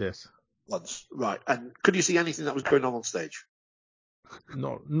darts, yes. Once, right. And could you see anything that was going on stage?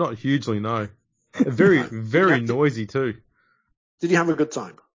 Not hugely, no. Very noisy too. Did you have a good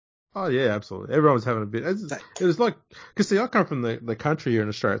time? Oh yeah, absolutely. Everyone was having a bit. It was like, because see, I come from the country here in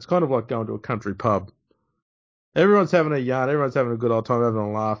Australia. It's kind of like going to a country pub. Everyone's having a yarn, everyone's having a good old time, having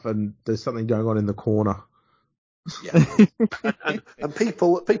a laugh, and there's something going on in the corner. Yeah. and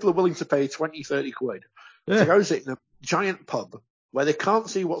people are willing to pay 20, 30 quid to go sit in a giant pub where they can't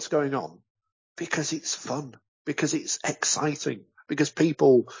see what's going on because it's fun, because it's exciting, because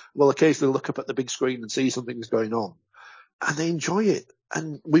people will occasionally look up at the big screen and see something's going on and they enjoy it.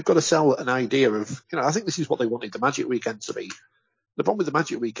 And we've got to sell an idea of, I think this is what they wanted the Magic Weekend to be. The problem with the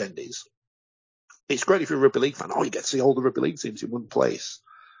Magic Weekend is it's great if you're a rugby league fan. Oh, you get to see all the rugby league teams in one place.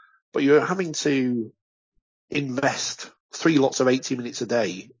 But you're having to invest 3 lots of 80 minutes a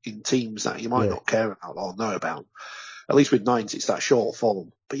day in teams that you might not care about or know about. At least with nines, it's that short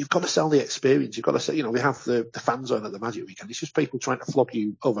form. But you've got to sell the experience. You've got to say, we have the fan zone at the Magic Weekend. It's just people trying to flog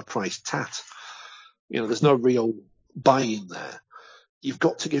you overpriced tat. There's no real buy-in there. You've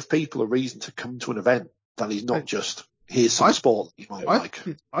got to give people a reason to come to an event that is not just, here's some sport that you might like.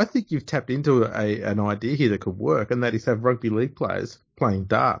 I think you've tapped into an idea here that could work, and that is have rugby league players playing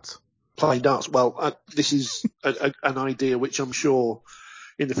darts. Playing darts. Well, this is an idea which I'm sure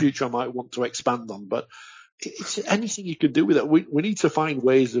in the future I might want to expand on, but it's anything you can do with it. We need to find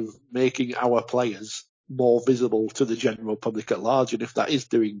ways of making our players more visible to the general public at large, and if that is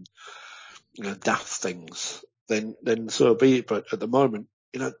doing daft things, then so be it. But at the moment,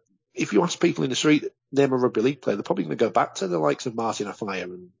 if you ask people in the street, name a rugby league player, they're probably going to go back to the likes of Martin Afire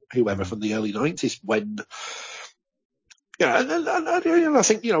and whoever from the early 90s when, and I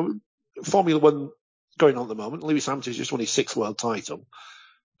think, Formula One going on at the moment, Lewis Hamilton's just won his 6th world title.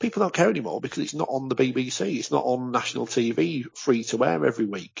 People don't care anymore because it's not on the BBC. It's not on national TV, free to air every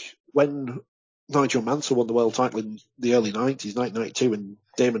week. When Nigel Mansell won the world title in the early 90s, 1992, and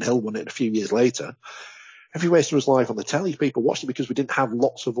Damon Hill won it a few years later, every race was live on the telly. People watched it because we didn't have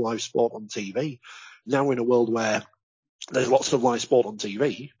lots of live sport on TV. Now we're in a world where there's lots of live sport on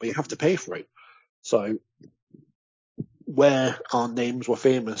TV, but you have to pay for it. So where our names were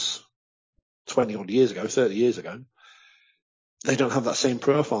famous 20 odd years ago, 30 years ago, they don't have that same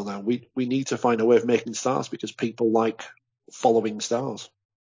profile now. We need to find a way of making stars because people like following stars.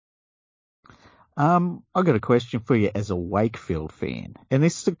 I've got a question for you as a Wakefield fan. And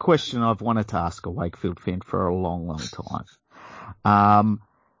this is a question I've wanted to ask a Wakefield fan for a long, long time.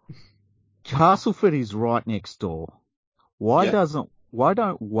 Castleford is right next door. Why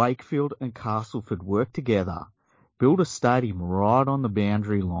don't Wakefield and Castleford work together, build a stadium right on the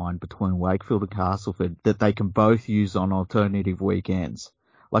boundary line between Wakefield and Castleford that they can both use on alternative weekends?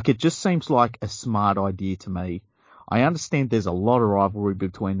 Like, it just seems like a smart idea to me. I understand there's a lot of rivalry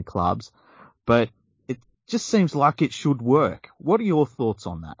between the clubs, but it just seems like it should work. What are your thoughts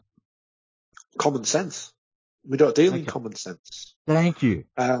on that? Common sense. We don't deal in common sense. Thank you.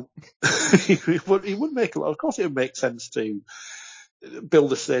 It would make a lot. Of course, it would make sense to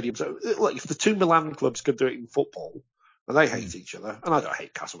build a stadium. So, like, if the 2 Milan clubs could do it in football, and they hate each other, and I don't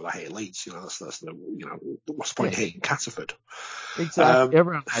hate Castleford, I hate Leeds. That's the what's the point of hating Castleford? Exactly.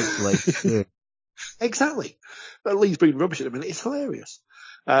 Everyone hates Leeds too. Exactly. But Leeds being rubbish at the minute, it's hilarious.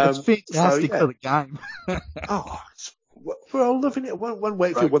 It's fantastic for the game. We're all loving it. When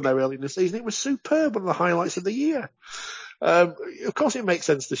Wakefield won there early in the season, it was superb, one of the highlights of the year. Of course, it makes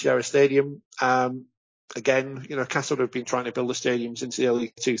sense to share a stadium. again, Castle have been trying to build a stadium since the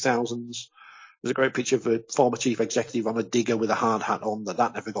early 2000s. There's a great picture of a former chief executive on a digger with a hard hat on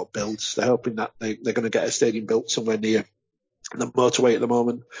that never got built. They're hoping that they're going to get a stadium built somewhere near the motorway at the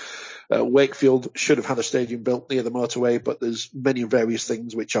moment. Wakefield should have had a stadium built near the motorway, but there's many various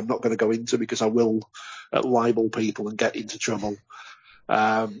things which I'm not going to go into because I will libel people and get into trouble.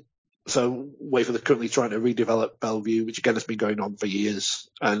 So Wakefield are currently trying to redevelop Bellevue, which again has been going on for years,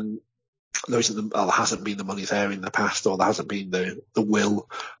 and there hasn't been the money there in the past, or there hasn't been the will.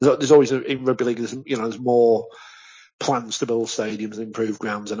 There's always in rugby league, there's more plans to build stadiums and improve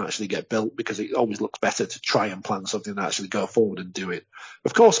grounds and actually get built, because it always looks better to try and plan something and actually go forward and do it.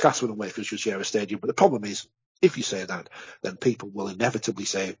 Of course, Castleford and Wakefield should share a stadium, but the problem is, if you say that, then people will inevitably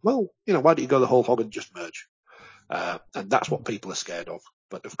say, well, why don't you go the whole hog and just merge? And that's what people are scared of.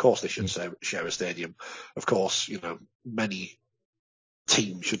 But of course they should share a stadium. Of course, many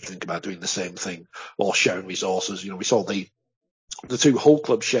teams should think about doing the same thing, or sharing resources. We saw the two Hull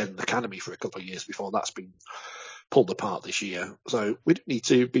clubs shared an academy for a couple of years before that's been pulled apart this year. So we need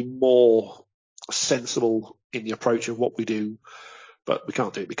to be more sensible in the approach of what we do, but we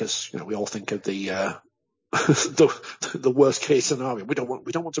can't do it because we all think of the the worst case scenario. We don't want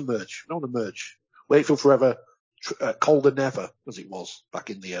to merge. We don't want to merge. Wakefield forever, colder never, as it was back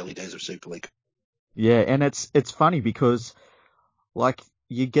in the early days of Super League. Yeah, and it's funny because like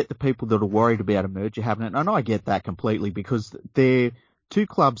you get the people that are worried about a merger happening, and I get that completely, because they're two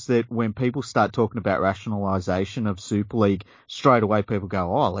clubs that when people start talking about rationalisation of Super League, straight away people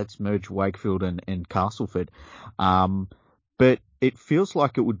go, oh, let's merge Wakefield and Castleford. But it feels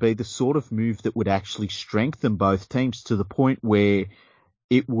like it would be the sort of move that would actually strengthen both teams to the point where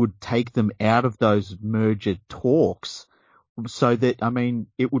it would take them out of those merger talks. So that,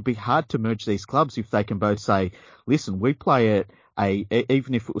 it would be hard to merge these clubs if they can both say, listen, we play at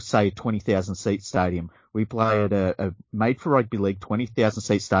even if it was, say, a 20,000 seat stadium, we play at a made for rugby league 20,000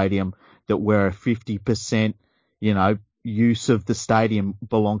 seat stadium that where a 50%, use of the stadium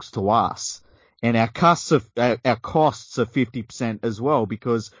belongs to us. And our costs are 50% as well,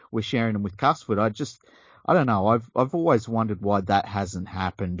 because we're sharing them with Castleford. I don't know. I've always wondered why that hasn't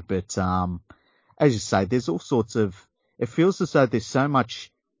happened. But, as you say, there's all sorts of, it feels as though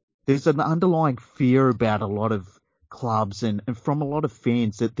there's an underlying fear about a lot of clubs and from a lot of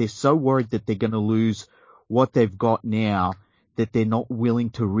fans that they're so worried that they're going to lose what they've got now that they're not willing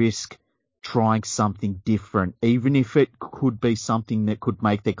to risk trying something different, even if it could be something that could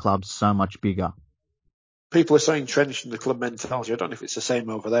make their club so much bigger. People are so entrenched in the club mentality. I don't know if it's the same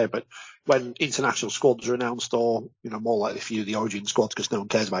over there, but when international squads are announced, or more likely a few of the Origin squads, because no one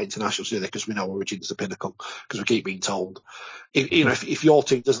cares about internationals, do they? Because we know Origin's the pinnacle, because we keep being told. If your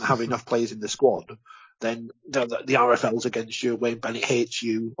team doesn't have enough players in the squad, then the RFL's against you, Wayne Bennett hates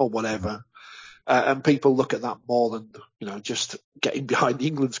you, or whatever. And people look at that more than, just getting behind the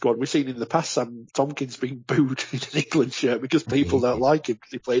England squad. We've seen in the past Sam Tompkins being booed in an England shirt because people don't like him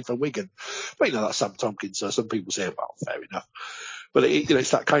because he played for Wigan. But, that's Sam Tompkins, so some people say, well, fair enough. But,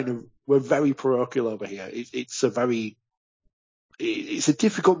 it's that kind of, we're very parochial over here. It's a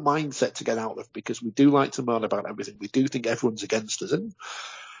difficult mindset to get out of, because we do like to moan about everything. We do think everyone's against us. And,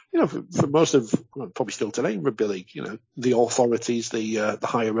 for most of, probably still today in rugby league, the authorities, the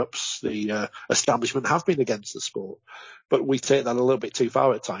higher ups, the establishment have been against the sport, but we take that a little bit too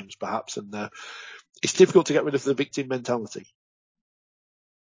far at times, perhaps, and it's difficult to get rid of the victim mentality.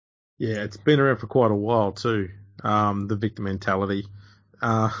 Yeah, it's been around for quite a while too. The victim mentality.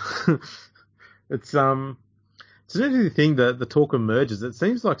 It's an interesting thing that the talk of mergers. It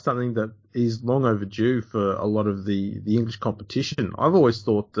seems like something that is long overdue for a lot of the English competition. I've always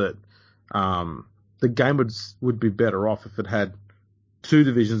thought that the game would be better off if it had two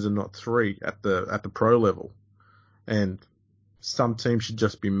divisions and not three at the pro level, and some teams should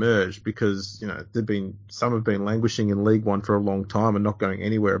just be merged, because some have been languishing in League One for a long time and not going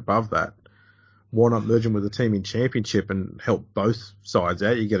anywhere above that. Why not merge them with a team in Championship and help both sides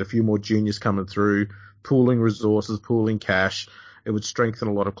out? You get a few more juniors coming through, pooling resources, pooling cash. It would strengthen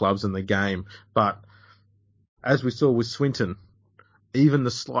a lot of clubs in the game. But as we saw with Swinton, even the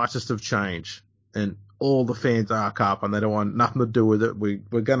slightest of change, and all the fans arc up and they don't want nothing to do with it.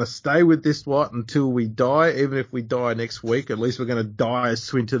 We're going to stay with this until we die. Even if we die next week, at least we're going to die as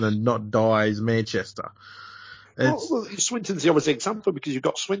Swinton and not die as Manchester. Well, Swinton's the obvious example, because you've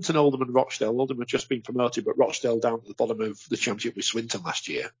got Swinton, Oldham and Rochdale. Oldham have just been promoted, but Rochdale down at the bottom of the Championship with Swinton last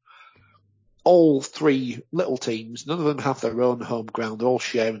year. All three little teams, none of them have their own home ground. They're all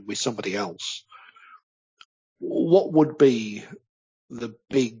sharing with somebody else. What would be the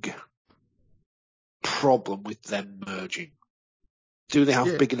big problem with them merging? Do they have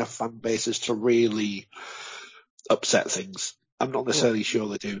Yeah. big enough fan bases to really upset things? I'm not necessarily sure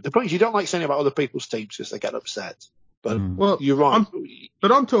they do. The point is, you don't like saying about other people's teams because they get upset. But Well, you're right.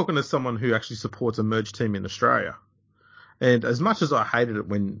 I'm talking to someone who actually supports a merged team in Australia. And as much as I hated it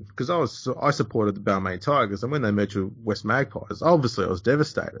because I supported the Balmain Tigers, and when they merged with West Magpies, obviously I was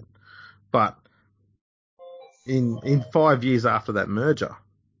devastated. But in 5 years after that merger,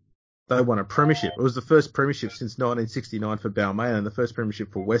 they won a premiership. It was the first premiership since 1969 for Balmain, and the first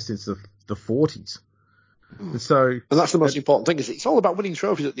premiership for West since the 40s. And so, and that's the most important thing, is it's all about winning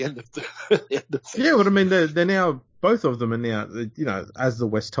trophies at the end of the thing. Yeah, but I mean, they're now, both of them are now, as the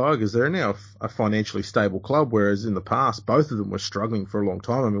West Tigers, they're now a financially stable club, whereas in the past, both of them were struggling for a long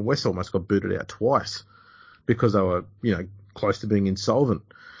time. I mean, West almost got booted out twice because they were, close to being insolvent.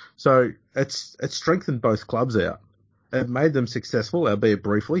 So it's strengthened both clubs out. It made them successful, albeit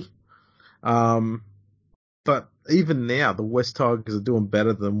briefly. But even now, the West Tigers are doing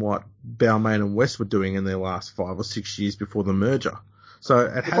better than what Balmain and West were doing in their last 5 or 6 years before the merger. So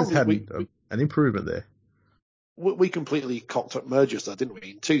it has had an improvement there. We completely cocked up mergers, though, didn't we?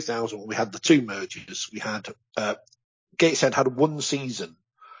 In 2000, when we had the two mergers, we had Gateshead had one season.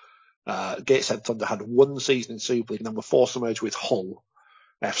 Gateshead Thunder had one season in Super League, and then were forced to merge with Hull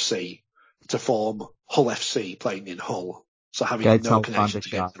FC to form Hull FC, playing in Hull. So having Gates no Hull connection Thunder to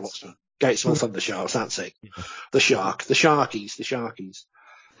Gateshead Sharks. whatsoever. Gateshead Thunder Sharks, that's it. Yeah. The Sharkies.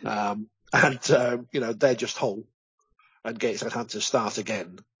 They're just Hull, and Gateshead had to start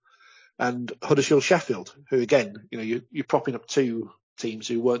again. And Huddersfield Sheffield, who again, you're propping up two teams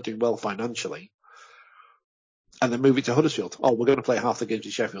who weren't doing well financially, and then moving to Huddersfield. Oh, we're going to play half the games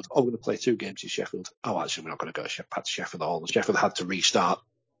in Sheffield. Oh, we're going to play 2 games in Sheffield. Oh, actually, we're not going to go back to Sheffield at all. And Sheffield had to restart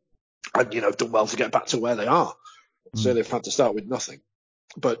and, done well to get back to where they are. So they've had to start with nothing.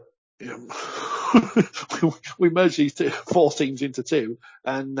 But, we merged these 4 teams into 2,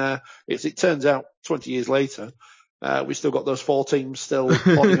 and it turns out 20 years later, we've still got those 4 teams still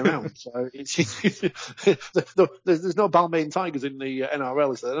plodding around. So there's no Balmain Tigers in the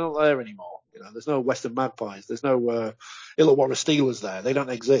NRL, so they're not there anymore. There's no Western Magpies. There's no Illawarra Steelers there. They don't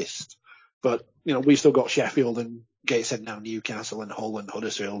exist. But, we've still got Sheffield and Gateshead now, Newcastle and Hull and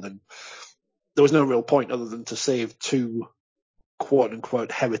Huddersfield. And there was no real point other than to save 2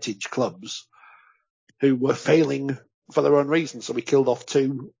 quote-unquote heritage clubs who were failing for their own reasons. So we killed off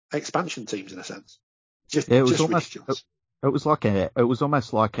 2 expansion teams in a sense. Just ridiculous. It was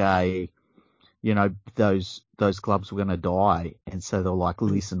almost like those clubs were going to die, and so they're like,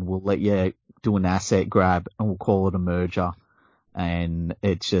 listen, we'll let you do an asset grab and we'll call it a merger. And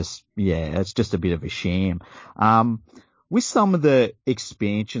it's just a bit of a sham. With some of the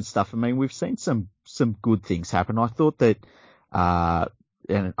expansion stuff, I mean, we've seen some good things happen. I thought that,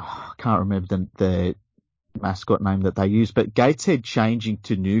 and I can't remember the mascot name that they used, but Gateshead changing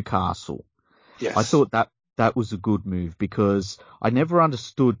to Newcastle. Yes. I thought that was a good move, because I never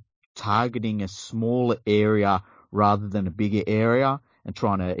understood targeting a smaller area rather than a bigger area and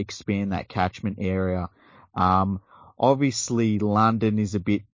trying to expand that catchment area. Obviously London is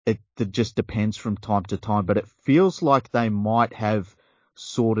it just depends from time to time, but it feels like they might have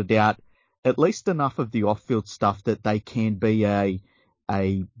sorted out at least enough of the off-field stuff that they can be a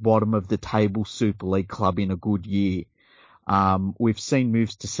bottom of the table Super League club in a good year. We've seen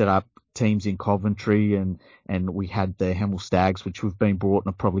moves to set up teams in Coventry, and we had the Hemel Stags, which we've been brought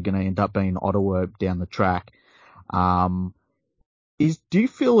and are probably going to end up being Ottawa down the track. Do you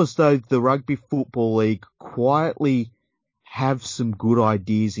feel as though the Rugby Football League quietly have some good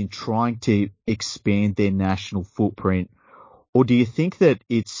ideas in trying to expand their national footprint, or do you think that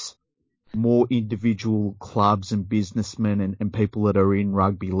it's more individual clubs and businessmen and people that are in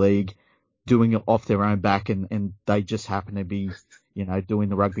rugby league doing it off their own back, and they just happen to be, doing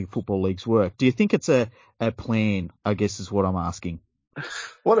the Rugby Football League's work? Do you think it's a plan, I guess is what I'm asking?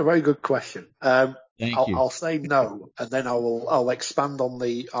 What a very good question. Thank you. I'll say no, and then I'll expand on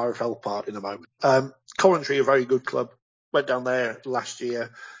the RFL part in a moment. Coventry, a very good club. Went down there last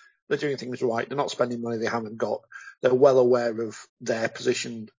year. They're doing things right. They're not spending money they haven't got. They're well aware of their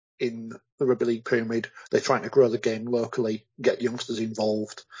position in the rugby league pyramid. They're trying to grow the game locally, get youngsters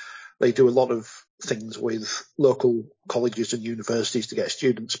involved. They do a lot of things with local colleges and universities to get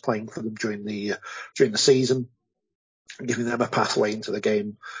students playing for them during the season, giving them a pathway into the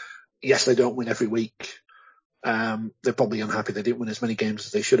game. Yes, they don't win every week. They're probably unhappy they didn't win as many games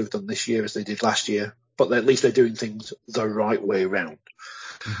as they should have done this year as they did last year, but at least they're doing things the right way around.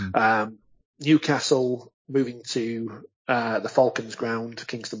 Mm-hmm. Newcastle moving to the Falcons ground,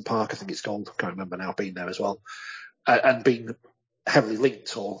 Kingston Park, I think it's called. I can't remember now, being there as well, and being heavily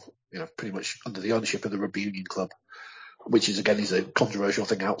linked, or pretty much under the ownership of the Rugby Union Club. which is a controversial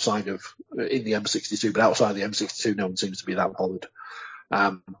thing outside of in the M62, but outside the M62, no one seems to be that bothered.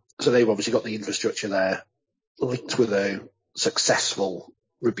 So they've obviously got the infrastructure there, linked with a successful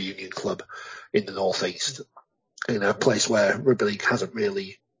rugby union club in the northeast, in a place where rugby league hasn't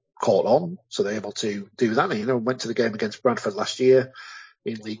really caught on. So they're able to do that. And, went to the game against Bradford last year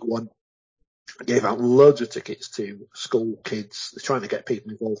in League One. Gave out loads of tickets to school kids. They're trying to get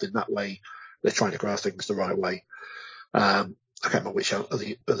people involved in that way. They're trying to grow things the right way. I can't remember which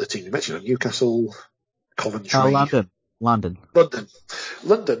other team you mentioned. Newcastle, Coventry. London.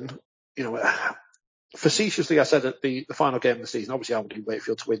 Facetiously, I said at the final game of the season, obviously I wanted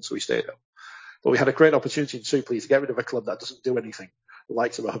Wakefield to win, so we stayed up. But we had a great opportunity in Super League to get rid of a club that doesn't do anything, the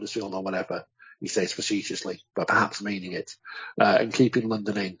likes of a Huddersfield or whatever. He says facetiously, but perhaps meaning it, and keeping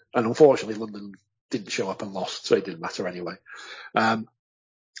London in. And unfortunately, London didn't show up and lost, so it didn't matter anyway.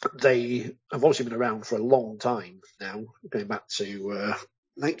 They have obviously been around for a long time now, going back to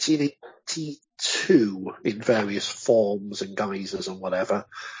 1982 in various forms and guises and whatever.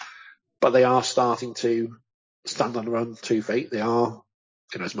 But they are starting to stand on their own 2 feet. They are,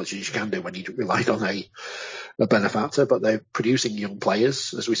 as much as you can do when you rely on a benefactor, but they're producing young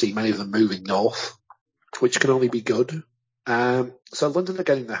players, as we see many of them moving north, which can only be good. So London are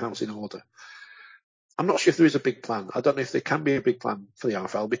getting their house in order. I'm not sure if there is a big plan. I don't know if there can be a big plan for the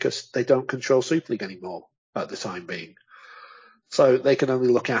RFL because they don't control Super League anymore at the time being. So they can only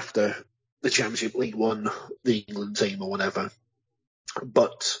look after the Championship, League One, the England team or whatever.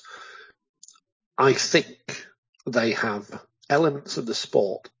 But I think they have elements of the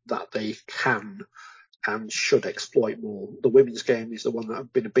sport that they can and should exploit more. The women's game is the one that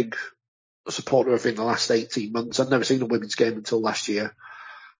I've been a big supporter of in the last 18 months. I've never seen a women's game until last year.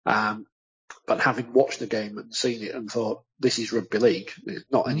 But having watched the game and seen it and thought, this is rugby league, it's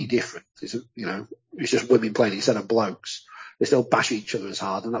not any different. It's just women playing instead of blokes. They still bash each other as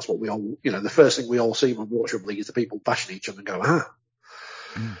hard, and that's what we all, the first thing we all see when we watch rugby league is the people bashing each other and go,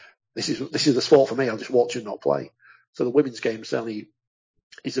 this is the sport for me. I'll just watch and not play. So the women's game certainly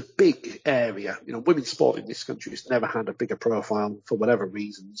is a big area. Women's sport in this country has never had a bigger profile for whatever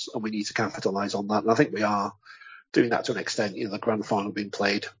reasons, and we need to capitalise on that. And I think we are doing that to an extent. The grand final being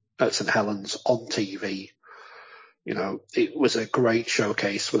played at St Helens on TV. It was a great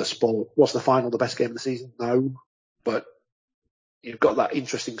showcase for the sport. Was the final the best game of the season? No, but you've got that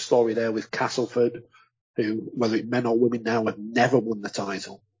interesting story there with Castleford, who, whether it's men or women now, have never won the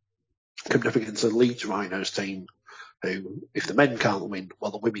title. Coming up against the Leeds Rhinos team, who, if the men can't win,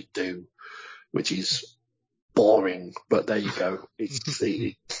 well, the women do, which is boring, but there you go.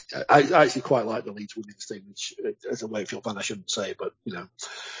 I actually quite like the Leeds women's team, which, as a Wakefield fan, I shouldn't say, but,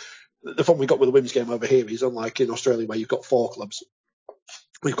 the problem we got with the women's game over here is unlike in Australia where you've got 4 clubs,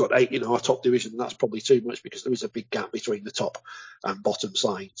 we've got 8 in our top division, and that's probably too much because there is a big gap between the top and bottom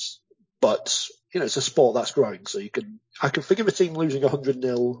sides. But, it's a sport that's growing, so I can forgive a team losing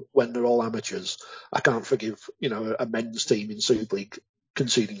 100-0 when they're all amateurs. I can't forgive, a men's team in Super League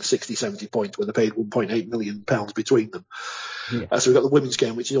conceding 60, 70 points when they paid £1.8 million between them. Yeah. So we've got the women's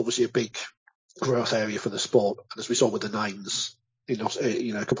game, which is obviously a big growth area for the sport. And as we saw with the Nines,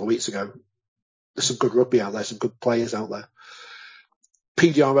 a couple of weeks ago, there's some good rugby out there, some good players out there.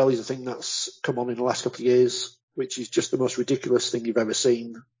 PDRL is a thing that's come on in the last couple of years, which is just the most ridiculous thing you've ever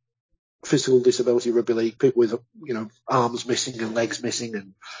seen. Physical disability rugby league, people with, arms missing and legs missing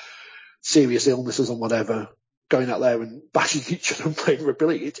and serious illnesses and whatever, going out there and bashing each other and playing rugby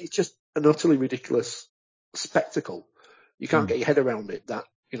league. It's just an utterly ridiculous spectacle. You can't get your head around it that,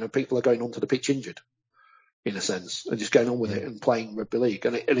 people are going onto the pitch injured, in a sense, and just going on with it and playing rugby league.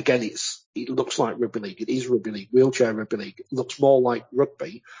 And again, it looks like rugby league. It is rugby league, wheelchair rugby league. It looks more like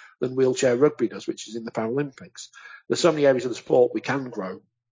rugby than wheelchair rugby does, which is in the Paralympics. There's so many areas of the sport we can grow.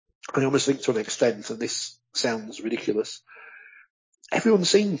 I almost think to an extent, and this sounds ridiculous, everyone's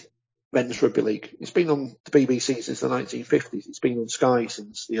seen men's rugby league. It's been on the BBC since the 1950s. It's been on Sky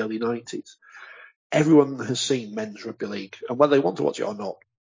since the early 90s. Everyone has seen men's rugby league, and whether they want to watch it or not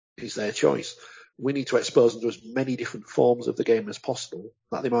is their choice. We need to expose them to as many different forms of the game as possible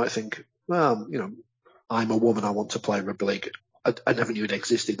that they might think, well, I'm a woman, I want to play rugby league. I never knew it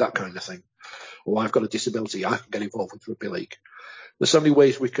existed, that kind of thing. Or I've got a disability, I can get involved with rugby league. There's so many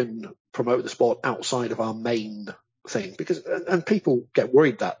ways we can promote the sport outside of our main thing, and people get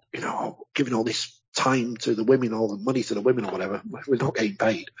worried that, giving all this time to the women, all the money to the women or whatever, we're not getting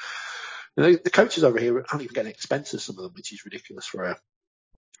paid. The coaches over here aren't even getting expenses, some of them, which is ridiculous for a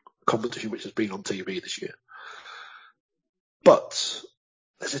competition which has been on TV this year. But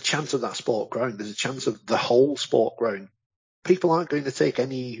there's a chance of that sport growing. There's a chance of the whole sport growing. people aren't going to take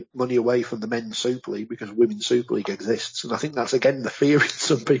any money away from the men's Super League because Women's Super League exists. And I think that's, again, the fear in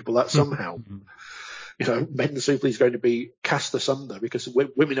some people that somehow, men's Super League is going to be cast asunder because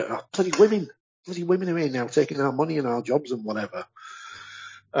women are bloody women are in now taking our money and our jobs and whatever.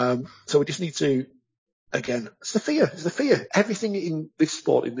 So we just need to, again, it's the fear. Everything in this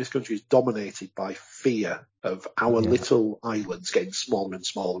sport in this country is dominated by fear of our little islands getting smaller and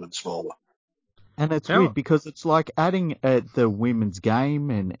smaller and smaller. And it's weird because it's like adding the women's game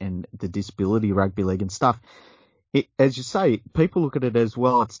and the disability rugby league and stuff. As you say, people look at it as,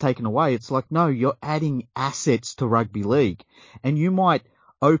 well, it's taken away. It's like, no, you're adding assets to rugby league. And you might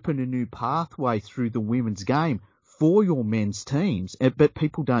open a new pathway through the women's game for your men's teams. But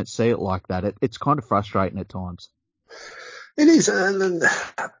people don't see it like that. It's kind of frustrating at times. It is. And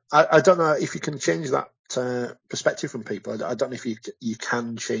I don't know if you can change that perspective from people. I don't know if you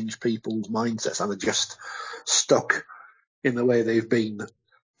can change people's mindsets, and they're just stuck in the way they've been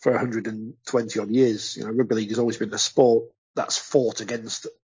for 120 odd years. Rugby league has always been a sport that's fought against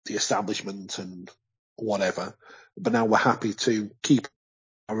the establishment and whatever, but now we're happy to keep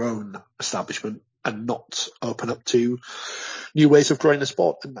our own establishment and not open up to new ways of growing the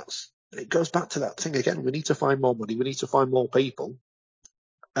sport. And it goes back to that thing again. We need to find more money. We need to find more people.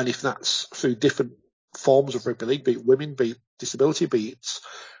 And if that's through different forms of rugby league, be it women, be it disability, be it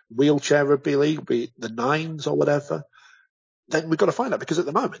wheelchair rugby league, be it the nines or whatever, then we've got to find out, because at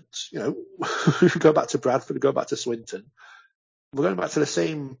the moment, we go back to Bradford, we go back to Swinton, we're going back to the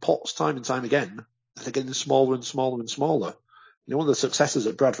same pots time and time again. They're getting smaller and smaller and smaller. One of the successes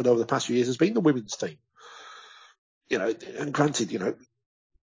at Bradford over the past few years has been the women's team. And granted,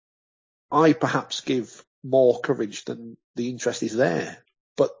 I perhaps give more coverage than the interest is there,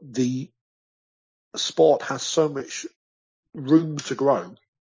 but the sport has so much room to grow.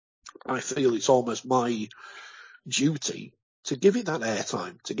 I feel it's almost my duty to give it that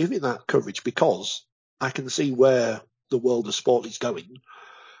airtime, to give it that coverage, because I can see where the world of sport is going.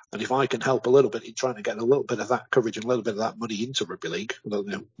 And if I can help a little bit in trying to get a little bit of that coverage and a little bit of that money into rugby league,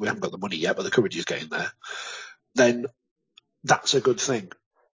 we haven't got the money yet, but the coverage is getting there, then that's a good thing.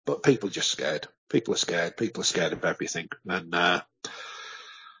 But people are just scared. People are scared. People are scared of everything. And I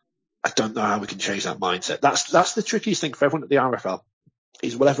don't know how we can change that mindset. That's the trickiest thing for everyone at the RFL,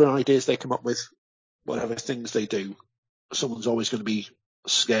 is whatever ideas they come up with, whatever things they do, someone's always going to be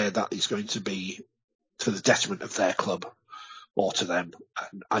scared that it's going to be to the detriment of their club or to them.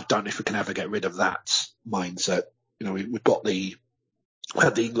 And I don't know if we can ever get rid of that mindset. We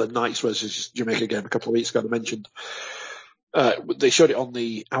had the England Knights versus Jamaica game a couple of weeks ago. I mentioned they showed it on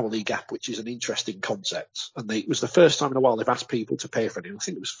the Our League app, which is an interesting concept. And it was the first time in a while they've asked people to pay for it. I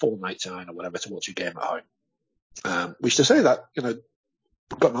think it was $4.99 or whatever to watch a game at home. We used to say that, we've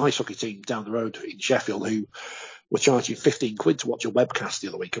got an ice hockey team down the road in Sheffield who were charging £15 to watch a webcast the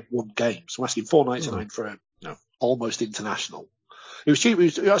other week of one game. So asking $4.99 for almost international. It was cheap.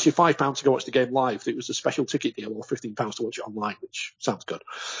 It was actually £5 to go watch the game live. It was a special ticket deal, or £15 to watch it online, which sounds good.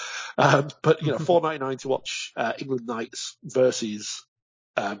 But $4.99 to watch England Knights versus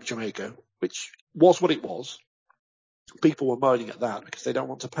Jamaica, which was what it was. People were moaning at that because they don't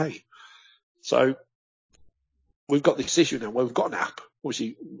want to pay. So we've got this issue now where we've got an app.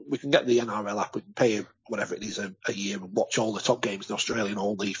 Obviously, we can get the NRL app. We can pay whatever it is a year and watch all the top games in Australia and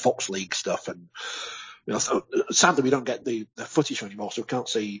all the Fox League stuff. And so sadly, we don't get the footage anymore, so we can't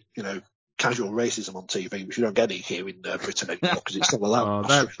see casual racism on TV, which we don't get it here in Britain anymore because it's still allowed.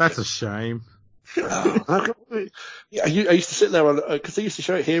 That's a shame. I used to sit there because they used to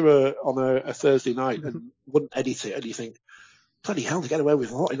show it here on a Thursday night and wouldn't edit it, and you think, bloody hell, they get away with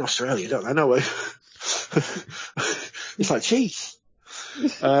a lot in Australia, don't they? No, it's like, geez.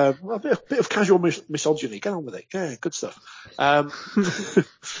 A bit of casual misogyny. Get on with it. Yeah, good stuff.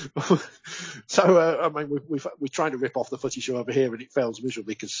 So, we're trying to rip off the footy show over here, and it fails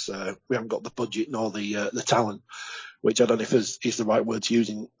miserably because we haven't got the budget nor the talent, which I don't know if is the right word to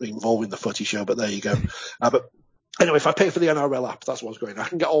use involving the footy show, but there you go. But anyway, if I pay for the NRL app, that's what's going on. I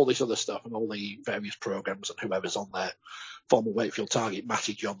can get all this other stuff and all the various programs and whoever's on there. Former Wakefield Target,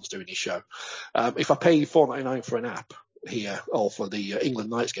 Matty John's doing his show. If I pay $4.99 for an app here, or for the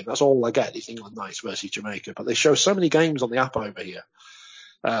England Knights game, that's all I get is England Knights versus Jamaica. But they show so many games on the app over here,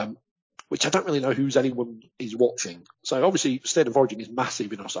 which I don't really know anyone is watching. So obviously, State of Origin is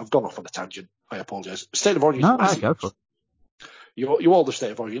massive in us. I've gone off on a tangent. I apologise. State of Origin is massive. Go for it. You all the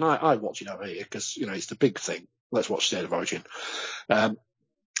State of Origin. I watch it over here because it's the big thing. Let's watch State of Origin. At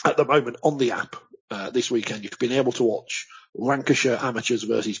the moment on the app this weekend, you've been able to watch Lancashire amateurs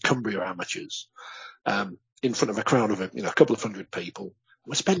versus Cumbria amateurs in front of a crowd of a couple of hundred people.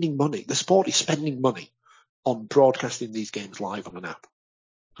 We're spending money. The sport is spending money on broadcasting these games live on an app.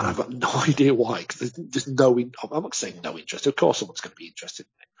 And I've got no idea why, because there's no, I'm not saying no interest. Of course someone's going to be interested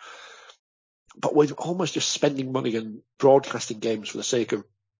in it. But we're almost just spending money and broadcasting games for the sake of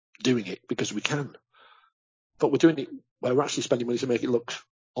doing it because we can. But we're doing it where we're actually spending money to make it look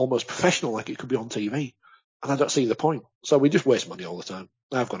almost professional, like it could be on TV. And I don't see the point. So we just waste money all the time.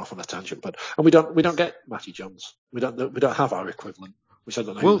 I've gone off on a tangent, and we don't get Matty Jones. We don't have our equivalent, which I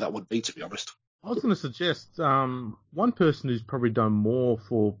don't know who that would be, to be honest. I was going to suggest one person who's probably done more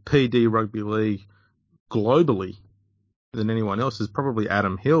for PD Rugby League globally than anyone else is probably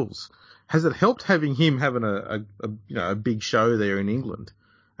Adam Hills. Has it helped having him having a big show there in England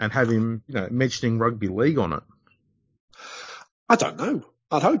and have him mentioning rugby league on it? I don't know.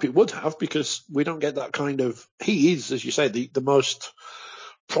 I'd hope it would have, because we don't get that kind of. He is, as you say, the most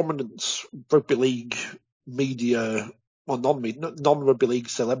prominent rugby league media or non-rugby league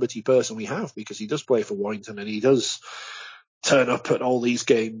celebrity person we have, because he does play for Warrington and he does turn up at all these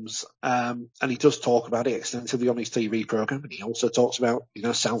games, and he does talk about it extensively on his TV program, and he also talks about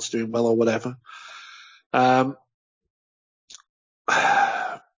South's doing well or whatever.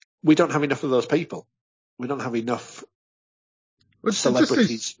 We don't have enough of those people. We don't have enough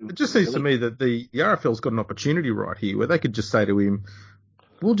celebrities. It just seems to me that the RFL's got an opportunity right here where they could just say to him,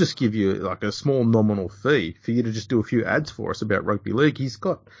 we'll just give you like a small nominal fee for you to just do a few ads for us about rugby league. He's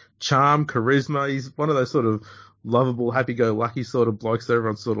got charm, charisma. He's one of those sort of lovable, happy-go-lucky sort of blokes that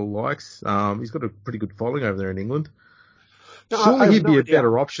everyone sort of likes. He's got a pretty good following over there in England. No, surely he'd be a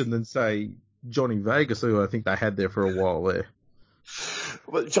better option than, say, Johnny Vegas, who I think they had there for a while there.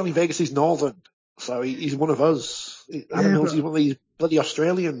 Well, Johnny Vegas is Northern, so he's one of us. Adam Hills is one of these bloody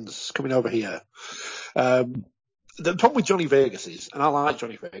Australians coming over here. The problem with Johnny Vegas is, and I like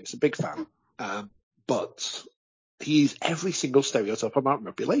Johnny Vegas, a big fan, but he's every single stereotype about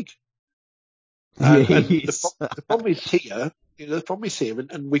rugby league. The problem is here. The problem is here,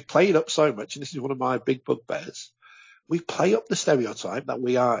 and we play it up so much, and this is one of my big bugbears. We play up the stereotype that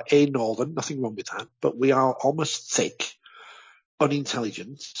we are a Northern, nothing wrong with that, but we are almost thick,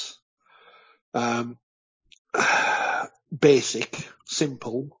 unintelligent, basic,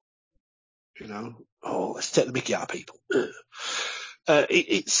 simple. Let's take the mickey out of people.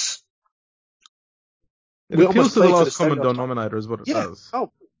 It appeals to the lowest common denominator is what it does.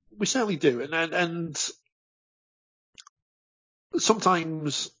 Oh, we certainly do. And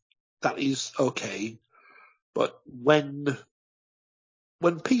sometimes that is okay. But when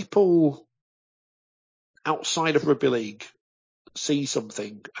people outside of rugby league see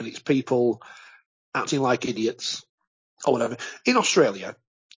something and it's people acting like idiots or whatever, in Australia,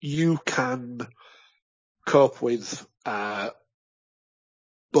 you can cope with Bo,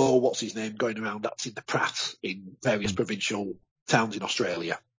 what's his name, going around acting the prat in various provincial towns in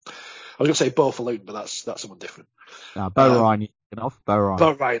Australia. I was going to say Bo Falloon, but that's someone different. Bo Ryan, Bo Ryan.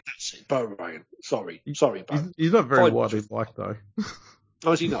 Bo Ryan, that's it. Bo Ryan. Sorry, Bo. He's not very widely liked, though.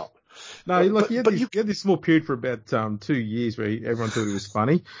 Oh, is he not? No, he had this small period for about 2 years where everyone thought he was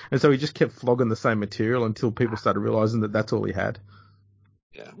funny, and so he just kept flogging the same material until people started realising that that's all he had.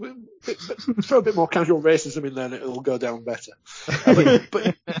 Yeah, but throw a bit more casual racism in there and it'll go down better.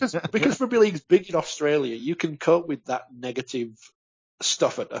 But because rugby league's big in Australia, you can cope with that negative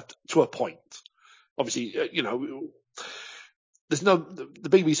stuff to a point. Obviously, there's the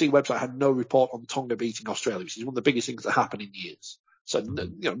BBC website had no report on Tonga beating Australia, which is one of the biggest things that happened in years. So,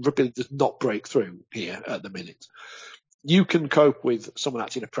 rugby league does not break through here at the minute. You can cope with someone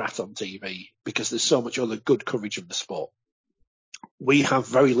acting a prat on TV because there's so much other good coverage of the sport. We have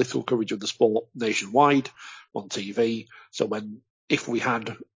very little coverage of the sport nationwide on TV. So if we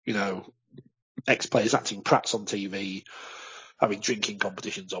had, ex-players acting prats on TV, having drinking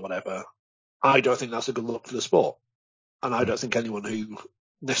competitions or whatever, I don't think that's a good look for the sport. And I don't think anyone who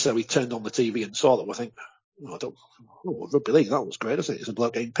necessarily turned on the TV and saw that would think, rugby league, that was great, isn't it? It's a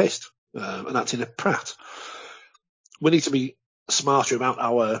bloke getting pissed and acting a prat. We need to be smarter about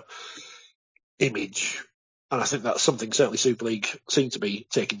our image. And I think that's something certainly Super League seem to be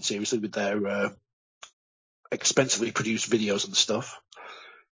taking seriously with their expensively produced videos and stuff.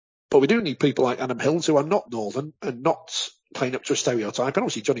 But we do need people like Adam Hills who are not Northern and not playing up to a stereotype. And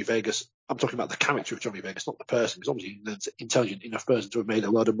obviously Johnny Vegas, I'm talking about the character of Johnny Vegas, not the person. He's obviously an intelligent enough person to have made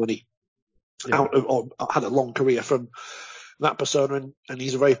a lot of money out of, or had a long career from that persona, and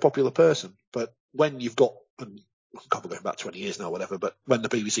he's a very popular person. But when you've got, and I'm going back 20 years now, whatever, but when the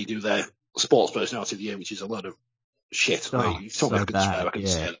BBC do their Sports Personality of the Year, which is a load of shit. You told me I can swear, I can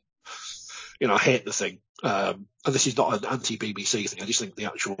say it. I hate the thing. And this is not an anti-BBC thing. I just think the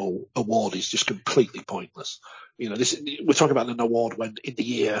actual award is just completely pointless. We're talking about an award when in the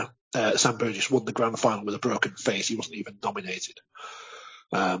year Sam Burgess won the grand final with a broken face. He wasn't even nominated.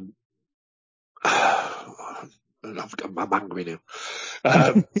 I'm angry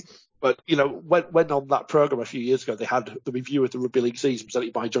now. But, when on that programme a few years ago, they had the review of the Rugby League season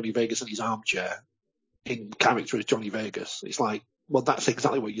presented by Johnny Vegas in his armchair in character as Johnny Vegas. It's like, well, that's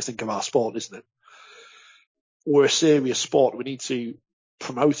exactly what you think of our sport, isn't it? We're a serious sport. We need to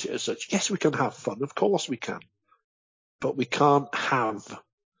promote it as such. Yes, we can have fun. Of course we can. But we can't have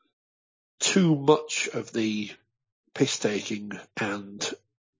too much of the piss-taking, and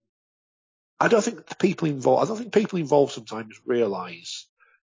I don't think people involved sometimes realise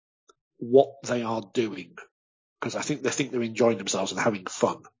what they are doing, because I think they think they're enjoying themselves and having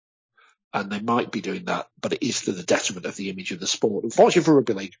fun, and they might be doing that, but it is to the detriment of the image of the sport. Unfortunately for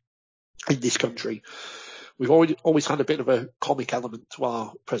rugby league in this country, we've always had a bit of a comic element to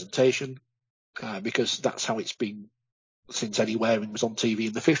our presentation, because that's how it's been since Eddie Waring was on TV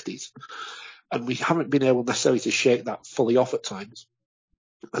in the 50s. And we haven't been able necessarily to shake that fully off at times.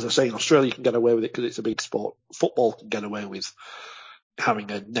 As I say, in Australia you can get away with it because it's a big sport. Football can get away with having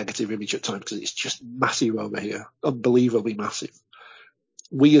a negative image at times because it's just massive over here, unbelievably massive.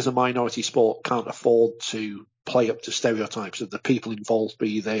 We as a minority sport can't afford to play up to stereotypes of the people involved,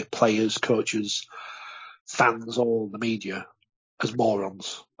 be they players, coaches, fans, or the media, as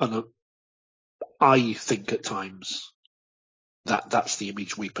morons. And I think at times that that's the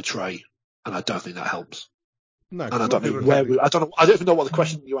image we portray, and I don't think that helps. No, and I don't know where I don't even know what the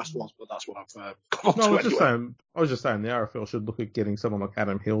question you asked was, but that's what I've gone on to anyway. I was just saying the RFL should look at getting someone like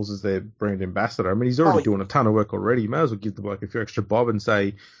Adam Hills as their brand ambassador. I mean, he's already doing a ton of work already. You may as well give the bloke a few extra bob and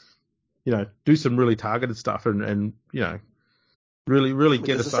say, do some really targeted stuff and really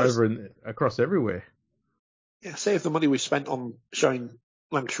get us over and across everywhere. Yeah, save the money we've spent on showing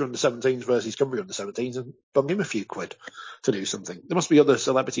Lancashire under-17s versus Cumbria under-17s and bung him a few quid to do something. There must be other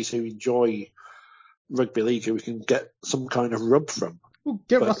celebrities who enjoy rugby league who we can get some kind of rub from. Well,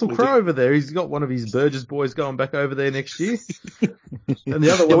 get Russell Crowe over there. He's got one of his Burgess boys going back over there next year. And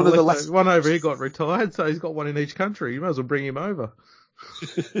the other one over here got retired, so he's got one in each country. You might as well bring him over.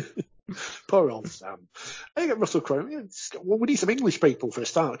 Poor old Sam. I get Russell Crowe. We need some English people for a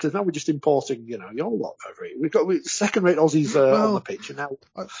start, because now we're just importing, your lot over here. We've got second-rate Aussies on the pitch, and now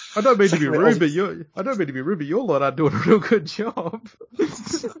I don't mean to be rude, but your lot are doing a real good job.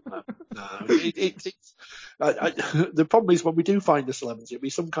 No, the problem is when we do find a celebrity, it'll be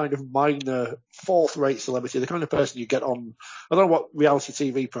some kind of minor fourth-rate celebrity, the kind of person you get on. I don't know what reality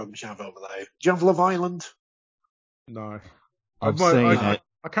TV programs you have over there. Do you have Love Island? No, I've seen it.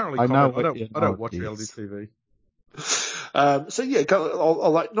 I can't really comment. I don't watch reality TV.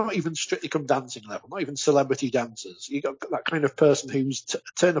 Like not even Strictly Come Dancing level, not even celebrity dancers. You got that kind of person who's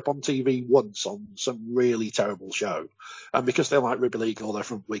turned up on TV once on some really terrible show, and because they like rugby league or they're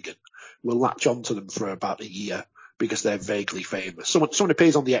from Wigan, will latch onto them for about a year because they're vaguely famous. Someone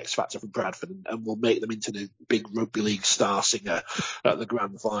appears on the X Factor from Bradford and will make them into the big rugby league star singer at the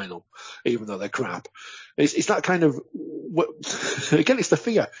grand final, even though they're crap. It's that kind of, again, it's the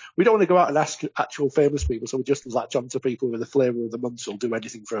fear. We don't want to go out and ask actual famous people, so we just latch on to people with the flavour of the month who'll do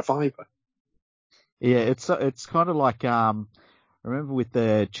anything for a fiver. Yeah, it's kind of like, I remember with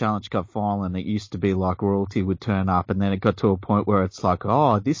the Challenge Cup final, and it used to be like royalty would turn up, and then it got to a point where it's like,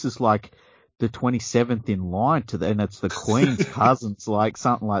 oh, this is like the 27th in line and it's the Queen's cousins, like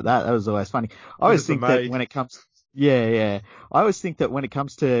something like that. That was always funny. I always think that when it comes, I always think that when it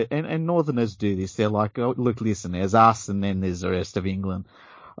comes to, and Northerners do this, they're like, oh, look, listen, there's us and then there's the rest of England.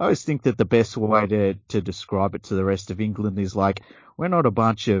 I always think that the best way to describe it to the rest of England is like, we're not a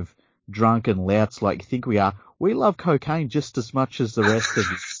bunch of drunken louts like you think we are. We love cocaine just as much as the rest of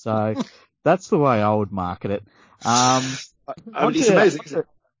you. So that's the way I would market it. It's amazing.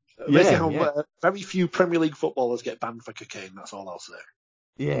 Amazing how very few Premier League footballers get banned for cocaine. That's all I'll say.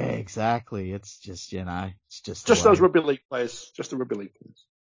 Yeah, exactly. It's just, it's just those rugby league players. Just the rugby league players.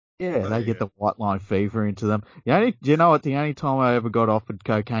 Yeah, they get the white line fever into them. Do you know what? The only time I ever got offered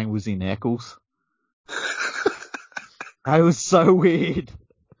cocaine was in Eccles. It was so weird.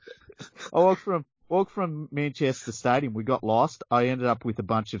 I walked from Manchester Stadium. We got lost. I ended up with a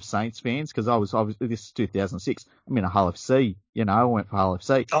bunch of Saints fans because this is 2006. I'm in a Hull FC. I went for Hull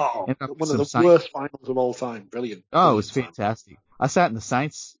FC. Oh, one of the worst finals of all time. Brilliant. Oh, it was fantastic. I sat in the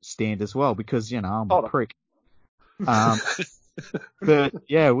Saints stand as well because, I'm a prick. But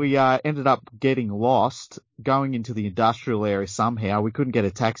yeah, we ended up getting lost going into the industrial area somehow. We couldn't get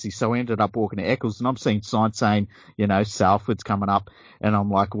a taxi, so we ended up walking to Eccles, and I'm seeing signs saying, Salford's coming up, and I'm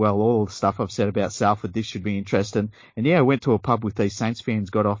like, well, all the stuff I've said about Salford, this should be interesting. And yeah, I went to a pub with these Saints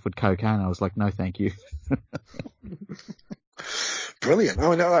fans, got offered cocaine. I was like, no, thank you. Brilliant.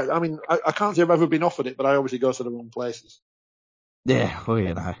 I can't say I've ever been offered it, but I obviously go to the wrong places. Yeah,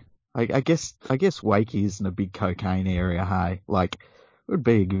 well, I guess Wakey isn't a big cocaine area, hey? Like, it would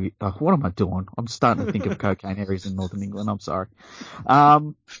be, what am I doing? I'm starting to think of cocaine areas in Northern England, I'm sorry.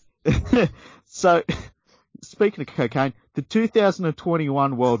 Um, so, speaking of cocaine, the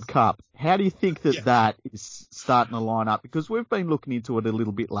 2021 World Cup, how do you think that is starting to line up? Because we've been looking into it a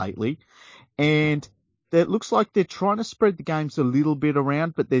little bit lately, and it looks like they're trying to spread the games a little bit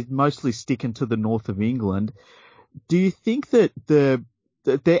around, but they're mostly sticking to the north of England. Do you think that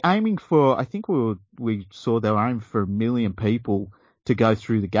they're aiming for? I think we saw they were aiming for 1 million people to go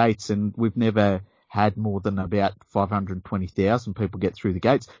through the gates, and we've never had more than about 520,000 people get through the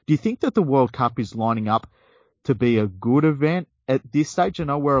gates. Do you think that the World Cup is lining up to be a good event at this stage? I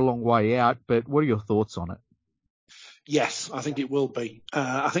know we're a long way out, but what are your thoughts on it? Yes, I think it will be.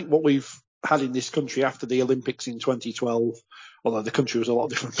 I think what we've had in this country after the Olympics in 2012, although the country was a lot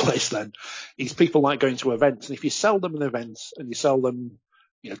different place then, is people like going to events. And if you sell them an event and you sell them,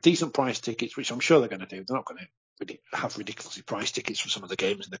 decent price tickets, which I'm sure they're going to do, they're not going to have ridiculously priced tickets for some of the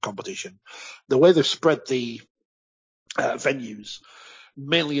games in the competition. The way they've spread the venues,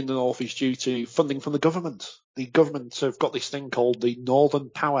 mainly in the north, is due to funding from the government. The government have got this thing called the Northern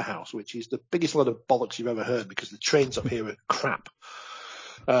Powerhouse, which is the biggest load of bollocks you've ever heard because the trains up here are crap.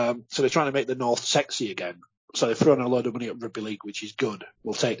 So they're trying to make the north sexy again. So they're throwing a load of money at rugby league, which is good.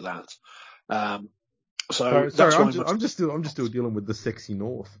 We'll take that. Sorry, I'm just still dealing with the sexy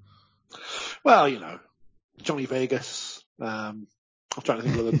north. Well, Johnny Vegas. I'm trying to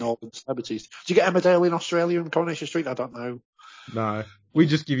think of the northern celebrities. Do you get Emmerdale in Australia and Coronation Street? I don't know. No, we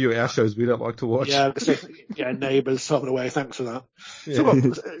just give you our shows we don't like to watch. Yeah, Neighbours, Home and Away. Thanks for that.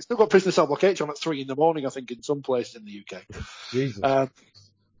 Yeah. Still got Prisoner Cell Block H on at 3 a.m, I think, in some places in the UK. Jesus.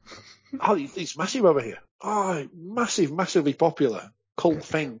 It's massive over here. Oh, massively popular. Cult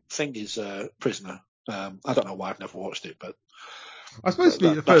thing is Prisoner. I don't know why I've never watched it, but I suppose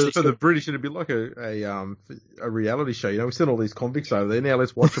for the British it'd be like a reality show. We've seen all these convicts over there. Now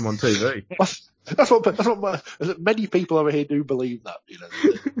let's watch them on TV. That's what many people over here do believe that.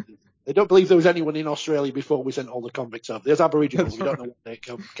 They don't believe there was anyone in Australia before we sent all the convicts over. There's Aboriginals. We don't know where they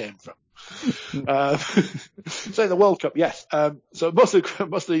came from. So the World Cup, yes. So most of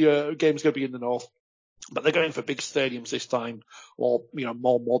the games going to be in the north. But they're going for big stadiums this time, or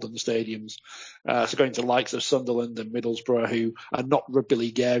more modern stadiums. So going to the likes of Sunderland and Middlesbrough, who are not rugby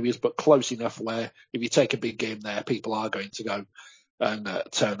league areas, but close enough where if you take a big game there, people are going to go and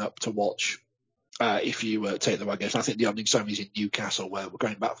turn up to watch. If you take the right games, I think the opening ceremony is in Newcastle, where we're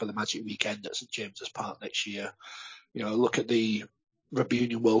going back for the Magic Weekend at St James's Park next year. Look at the Rugby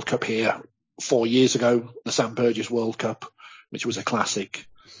Union World Cup here 4 years ago, the Sam Burgess World Cup, which was a classic.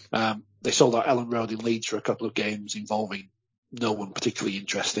 They sold out Ellen Road in Leeds for a couple of games involving no one particularly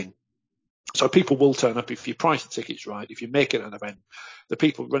interesting. So people will turn up if you price the tickets right, if you make it an event. The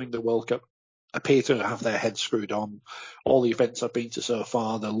people running the World Cup appear to have their heads screwed on. All the events I've been to so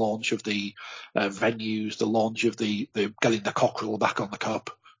far, the launch of the venues, the launch of the getting the cockerel back on the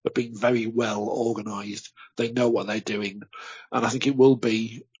cup, have been very well organised. They know what they're doing. And I think it will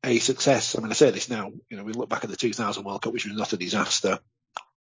be a success. I say this now, we look back at the 2000 World Cup, which was not a disaster.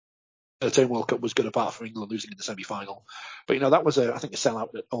 The 2010 World Cup was good apart from England losing in the semi-final. But, that was, I think, a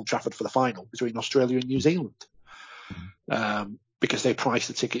sellout at Old Trafford for the final between Australia and New Zealand. Because they priced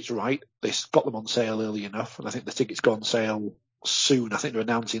the tickets right. They got them on sale early enough. And I think the tickets go on sale soon. I think they're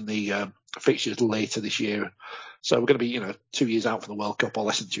announcing the fixtures later this year. So we're going to be, 2 years out from the World Cup, or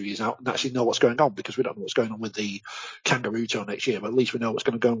less than 2 years out, and actually know what's going on, because we don't know what's going on with the Kangaroo Tour next year, but at least we know what's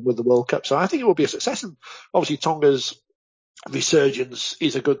going to go on with the World Cup. So I think it will be a success. And obviously Tonga's resurgence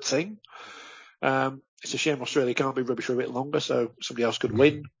is a good thing. It's a shame Australia can't be rubbish for a bit longer, so somebody else could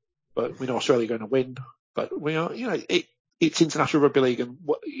win. But we know Australia are going to win. But we are, it's international rugby league, and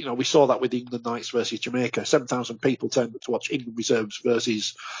we saw that with England Knights versus Jamaica. 7,000 people turned up to watch England reserves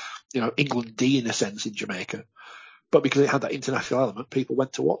versus, England D in a sense in Jamaica. But because it had that international element, people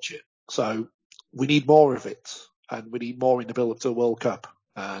went to watch it. So we need more of it, and we need more in the build up to the World Cup,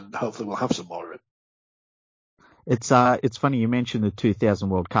 and hopefully we'll have some more of it. It's funny you mentioned the 2000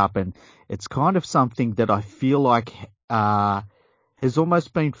 World Cup, and it's kind of something that I feel like has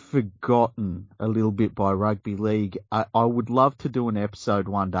almost been forgotten a little bit by rugby league. I would love to do an episode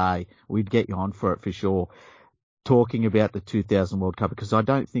one day. We'd get you on for it for sure. talking about the 2000 World Cup because I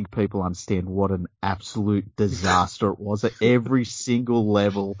don't think people understand what an absolute disaster it was at every single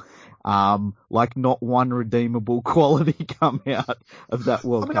level. Like not one redeemable quality come out of that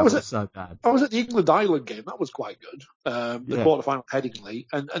World Cup. It was so bad. I was at the England-Ireland game. That was quite good. The quarterfinal Headingley,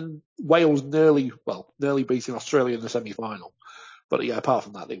 and Wales nearly beating Australia in the semi-final. But yeah, apart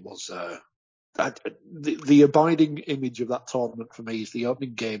from that, it was the abiding image of that tournament for me is the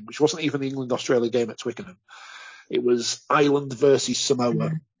opening game, which wasn't even the England-Australia game at Twickenham. It was Ireland versus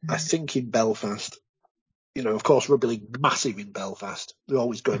Samoa, I think in Belfast. You know, of course, rugby league massive in Belfast. They're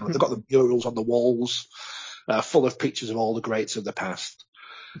always going on. They've got the murals on the walls, full of pictures of all the greats of the past.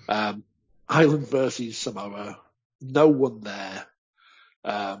 Ireland versus Samoa, no one there.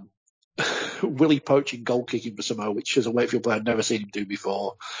 Willie poaching goal kicking for Samoa, which as a Wakefield player I'd never seen him do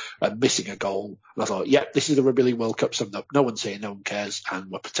before, missing a goal. And I thought, this is the Rugby League World Cup summed up. No one's here, no one cares, and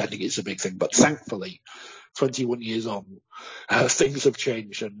we're pretending it's a big thing. But thankfully, 21 years on, things have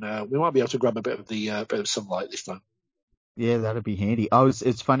changed, and we might be able to grab a bit of sunlight this time. Yeah, that'd be handy.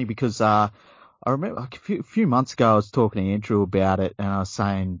 It's funny because I remember like a few months ago I was talking to Andrew about it, and I was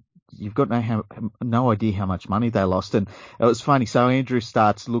saying you've got no idea how much money they lost, and it was funny. So Andrew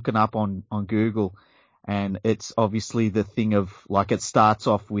starts looking up on Google, and it's obviously the thing of like it starts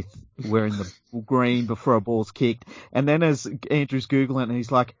off with wearing the green before a ball's kicked, and then as Andrew's Googling it, and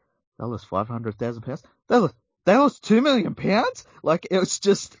he's like, they lost £500,000. They lost £2 million. Like it was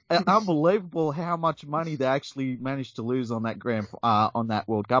just unbelievable how much money they actually managed to lose on that on that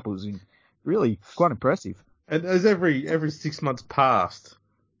World Cup. It was really quite impressive. And as every 6 months passed,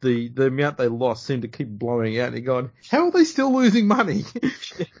 the amount they lost seemed to keep blowing out. And you're going, how are they still losing money?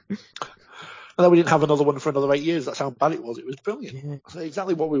 And then we didn't have another one for another 8 years. That's how bad it was. It was brilliant. Yeah. That's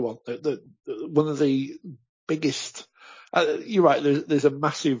exactly what we want. One of the biggest. You're right. There's a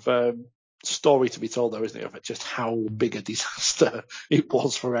massive story to be told there, isn't it? Of just how big a disaster it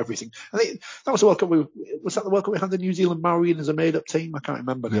was for everything. I think that was the World Cup. Was that the World Cup we had the New Zealand Maori in as a made-up team? I can't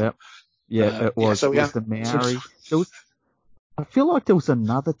remember now. Yeah, it was. It was the Maori. I feel like there was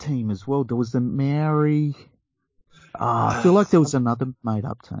another team as well. There was the Maori. I feel like there was another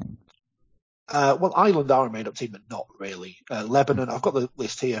made-up team. Well, Ireland are a made-up team, but not really. Lebanon, I've got the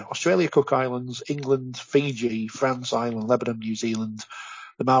list here. Australia, Cook Islands, England, Fiji, France, Ireland, Lebanon, New Zealand,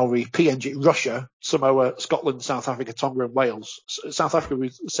 the Maori, PNG, Russia, Samoa, Scotland, South Africa, Tonga, and Wales. South Africa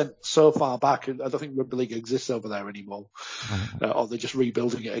was sent so far back, I don't think Rugby League exists over there anymore. Or they're just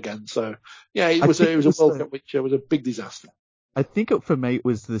rebuilding it again. So, yeah, it was a World Cup which was a big disaster. I think for me it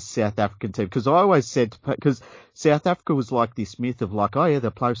was the South African team because I always said because South Africa was like this myth of like, oh yeah, they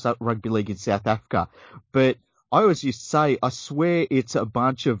play rugby league in South Africa, but I always used to say, I swear it's a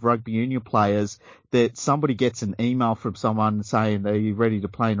bunch of rugby union players that somebody gets an email from someone saying, are you ready to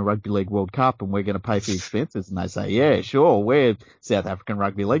play in a Rugby League World Cup and we're going to pay for your expenses? And they say, yeah, sure, we're South African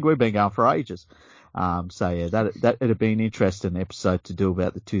Rugby League. We've been going for ages. So yeah, that would have been an interesting episode to do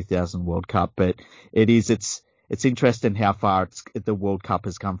about the 2000 World Cup, but it's interesting how far the World Cup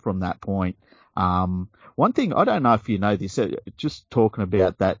has come from that point. One thing, I don't know if you know this, just talking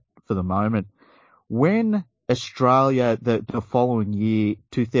about that for the moment, when Australia, the following year,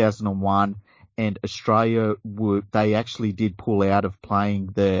 2001, and Australia they actually did pull out of playing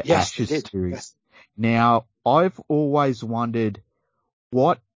the Ashes series. Yes. Now, I've always wondered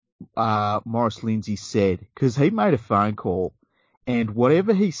what Maurice Lindsay said, because he made a phone call, and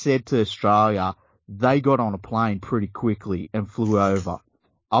whatever he said to Australia, they got on a plane pretty quickly and flew over.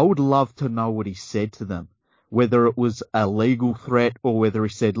 I would love to know what he said to them, whether it was a legal threat or whether he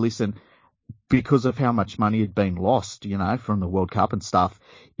said, listen, because of how much money had been lost, from the World Cup and stuff,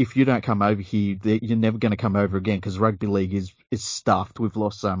 if you don't come over here, you're never going to come over again because rugby league is stuffed. We've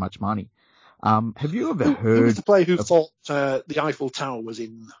lost so much money. Have you ever heard? Who was the player who thought the Eiffel Tower was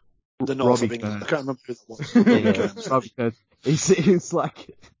in the north of England? I can't remember who that was. Yeah, Robbie Kearns. He's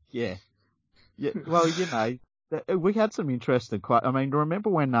like, yeah. Yeah, well, we had some interesting remember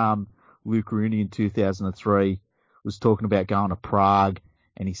when Luke Rooney in 2003 was talking about going to Prague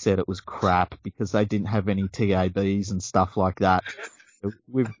and he said it was crap because they didn't have any TABs and stuff like that.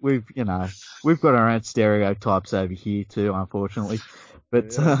 We've got our own stereotypes over here too, unfortunately. But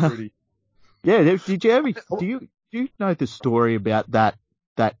did you ever do you know the story about that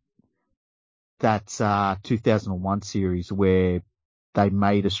 2001 series where they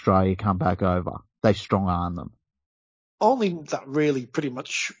made Australia come back over? They strong-armed them. Only that really pretty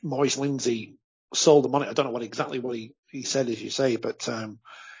much Maurice Lindsay sold them on it. I don't know exactly what he said, as you say, but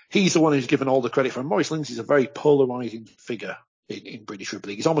he's the one who's given all the credit for it. Maurice Lindsay's a very polarising figure in British Rugby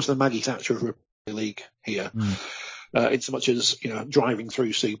League. He's almost the Maggie Thatcher of Rugby League here, in so much as, driving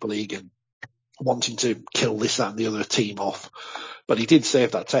through Super League and wanting to kill this, that, and the other team off. But he did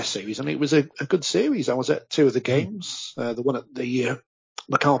save that Test series, and it was a good series. I was at 2 of the games, the one at the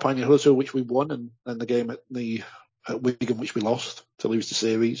Calpine in Huddersfield, which we won, and then the game at Wigan, which we lost to lose the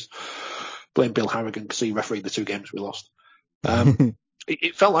series. Blame Bill Harrigan because he refereed the 2 games we lost.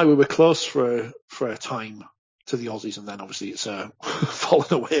 It felt like we were close for a time to the Aussies, and then obviously it's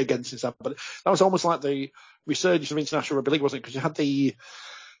fallen away again since that. But that was almost like the resurgence of international rugby league, wasn't it? Because you had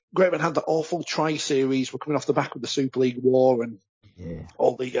Great Britain had the awful tri-series. We're coming off the back of the Super League war and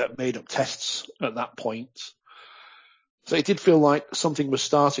all the made-up tests at that point. So it did feel like something was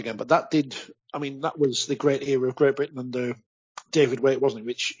starting again. But that was the great era of Great Britain under David Waite, wasn't it?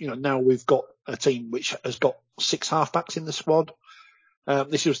 Which, now we've got a team which has got 6 halfbacks in the squad.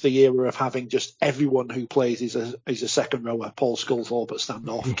 This was the era of having just everyone who plays is a second rower. Paul Sculthorpe at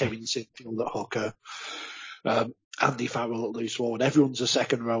standoff, Kevin Sinfield at hooker, Andy Farrell at loose forward. Everyone's a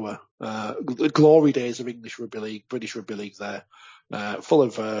second rower. The glory days of English rugby league, British rugby league there, full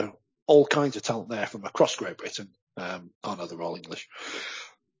of all kinds of talent there from across Great Britain. Oh no, they're all English.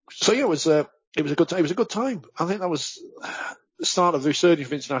 So yeah, it was a good time. I think that was the start of the resurgence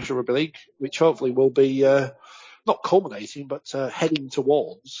of international rugby league, which hopefully will be not culminating, but heading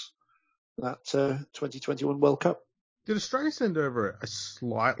towards that 2021 World Cup. Did Australia send over a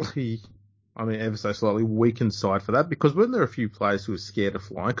slightly, ever so slightly weakened side for that? Because weren't there a few players who were scared of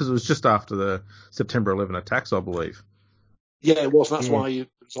flying? Because it was just after the September 11 attacks, I believe. Yeah, it was. That's why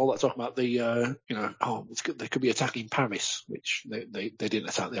it's all that talk about the, they could be attacking Paris, which they didn't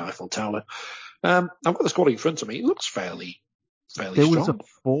attack the Eiffel Tower. I've got the squad in front of me. It looks fairly there strong. Was a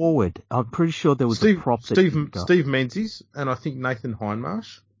forward. I'm pretty sure there was a prop. Steve Menzies and I think Nathan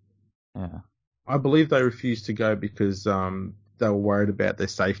Hindmarsh. Yeah. I believe they refused to go because they were worried about their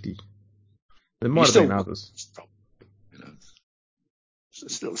safety. There might have been others.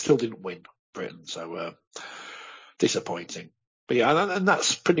 Still didn't win Britain, so disappointing. But yeah, and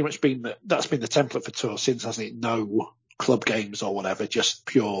that's pretty much been the template for tour since, hasn't it? No club games or whatever, just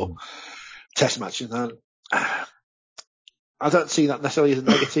pure test matches. And I don't see that necessarily as a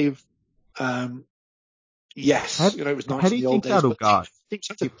negative. Yes, it was nice in the old days, but teams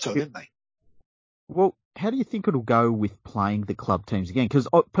had to tour, didn't they? Well, how do you think it'll go with playing the club teams again? Because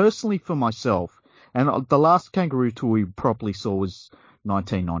personally, for myself, and the last Kangaroo tour we properly saw was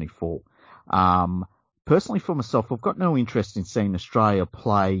 1994. Personally, for myself, I've got no interest in seeing Australia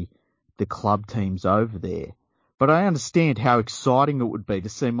play the club teams over there. But I understand how exciting it would be to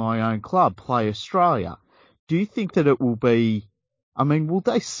see my own club play Australia. Do you think that it will be... will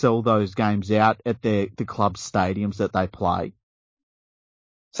they sell those games out at the club stadiums that they play?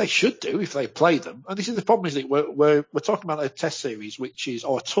 They should do if they play them. And this is the problem, isn't it? We're talking about a test series,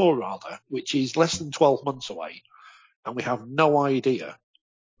 or a tour rather, which is less than 12 months away. And we have no idea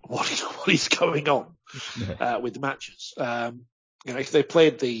what is going on with the matches. If they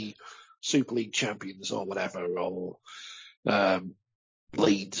played the Super League champions or whatever, or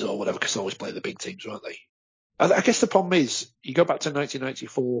Leeds or whatever, because they always play the big teams, won't they? I guess the problem is, you go back to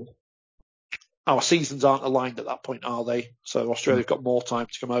 1994, our seasons aren't aligned at that point, are they? So Australia's got more time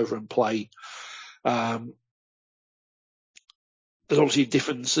to come over and play. There's obviously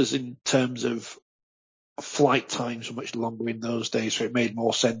differences in terms of flight times were much longer in those days, so it made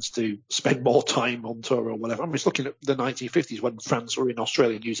more sense to spend more time on tour or whatever. I'm just looking at the 1950s when France were in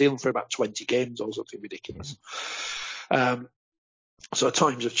Australia and New Zealand for about 20 games or something ridiculous. So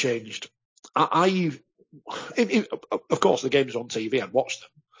times have changed. Of course, the games are on TV. I'd watch them,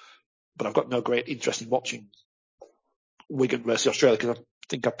 but I've got no great interest in watching Wigan versus Australia because I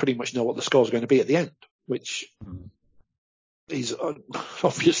think I pretty much know what the score's going to be at the end, which is an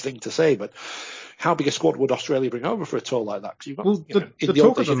obvious thing to say, but how big a squad would Australia bring over for a tour like that? The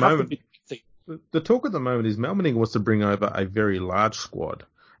talk at the moment is Melbourne wants to bring over a very large squad,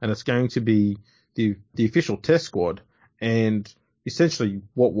 and it's going to be the official test squad, and essentially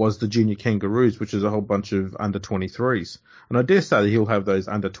what was the junior Kangaroos, which is a whole bunch of under 23s. And I dare say that he'll have those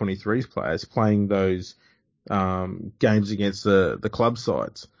under 23s players playing those games against the club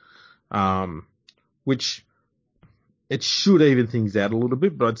sides, which it should even things out a little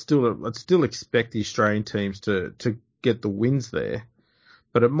bit, but I'd still expect the Australian teams to get the wins there.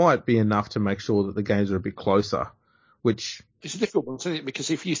 But it might be enough to make sure that the games are a bit closer, which... It's a difficult one, isn't it? Because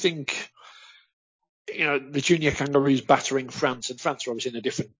if you think, the junior Kangaroos battering France, and France are obviously in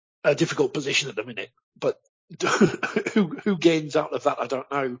a difficult position at the minute, but who gains out of that, I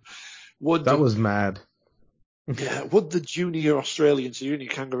don't know. That was mad. Yeah, would the junior Australians, the junior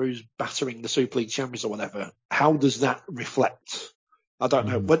Kangaroos battering the Super League champions or whatever, how does that reflect? I don't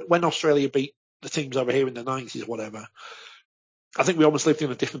know. When Australia beat the teams over here in the 90s or whatever, I think we almost lived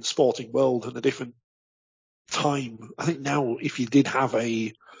in a different sporting world and a different time. I think now, if you did have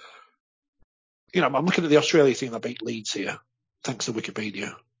I'm looking at the Australia team that beat Leeds here, thanks to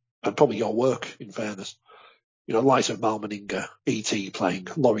Wikipedia, and probably your work, in fairness. Lights of Mal Meninga, E.T. playing,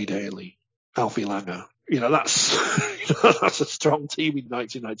 Laurie Daly, Alfie Langer. That's that's a strong team in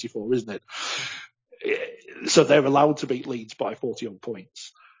 1994, isn't it? So they're allowed to beat Leeds by 40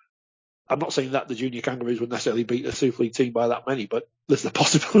 points. I'm not saying that the junior Kangaroos would necessarily beat the Super League team by that many, but there's the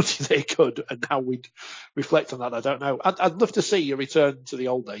possibility they could, and how we'd reflect on that, I don't know. I'd love to see a return to the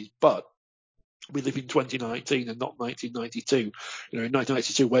old days, but we live in 2019 and not 1992. In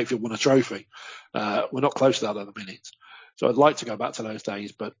 1992, Wakefield won a trophy. We're not close to that at the minute. So I'd like to go back to those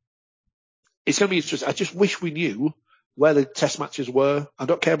days, but it's going to be interesting. I just wish we knew where the test matches were. I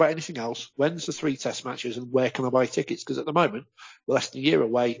don't care about anything else. When's the 3 test matches and where can I buy tickets? Because at the moment, we're less than a year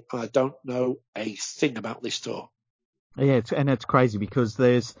away and I don't know a thing about this tour. Yeah, it's crazy because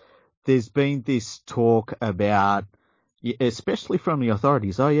there's been this talk about, especially from the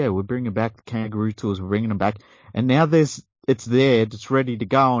authorities, oh yeah, we're bringing back the Kangaroo tours, we're bringing them back, and now it's there, it's ready to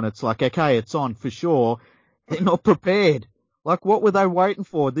go, and it's like, okay, it's on for sure. They're not prepared. Like, what were they waiting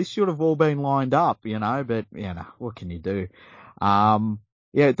for? This should have all been lined up, but, what can you do?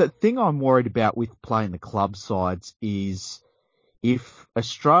 The thing I'm worried about with playing the club sides is if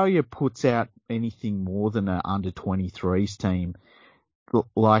Australia puts out anything more than an under-23s team,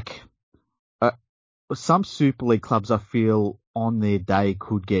 like, some Super League clubs I feel on their day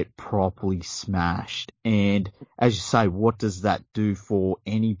could get properly smashed. And as you say, what does that do for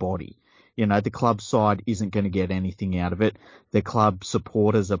anybody? The club side isn't going to get anything out of it. The club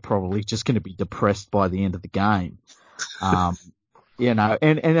supporters are probably just going to be depressed by the end of the game. And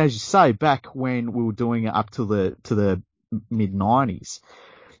as you say, back when we were doing it up to the mid-90s,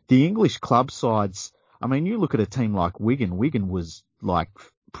 the English club sides, I mean, you look at a team like Wigan. Wigan was like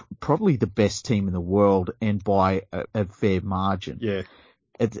probably the best team in the world, and by a fair margin. Yeah.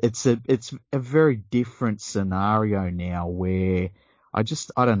 It's a very different scenario now where I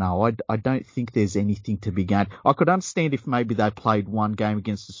don't know. I don't think there's anything to be gained. I could understand if maybe they played one game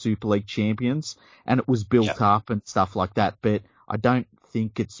against the Super League champions and it was built up and stuff like that, but I don't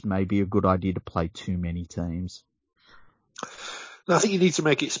think it's maybe a good idea to play too many teams. No, I think you need to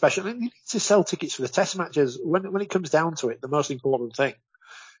make it special. And you need to sell tickets for the test matches. When it comes down to it, the most important thing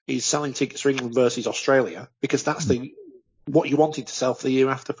is selling tickets for England versus Australia, because that's what you wanted to sell for the year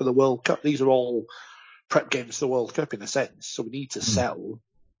after for the World Cup. These are all prep games for the World Cup in a sense. So we need to sell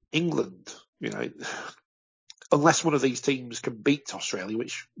England, unless one of these teams can beat Australia,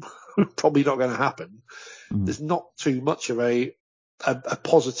 which probably not going to happen. There's not too much of a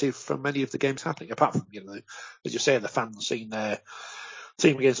positive from many of the games happening, apart from, as you say, the fans seeing their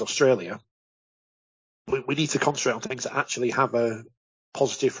team against Australia. We need to concentrate on things that actually have a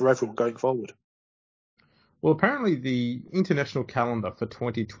positive for everyone going forward. Well, apparently the international calendar for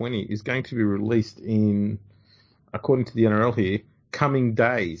 2020 is going to be released in, according to the NRL here, coming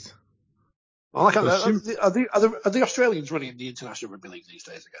days. Well, are the Australians running the International Rugby League these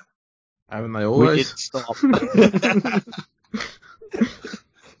days again? Haven't they always? Stop.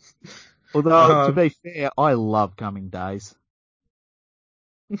 Although, to be fair, I love coming days.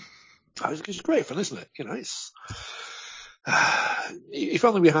 It's great fun, isn't it? It's if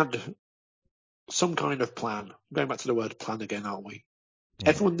only we had some kind of plan. Going back to the word plan again, aren't we? Yeah.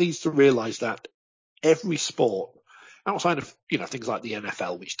 Everyone needs to realise that every sport, outside of things like the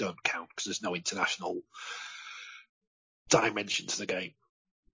NFL, which don't count because there's no international dimension to the game,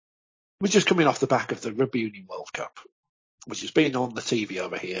 we're just coming off the back of the Rugby Union World Cup, which has been on the TV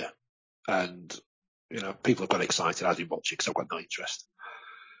over here, and people have got excited. I do watch it because I've got no interest.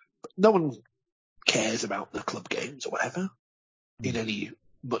 But no one cares about the club games or whatever in any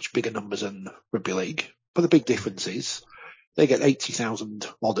much bigger numbers than Rugby League. But the big difference is they get 80,000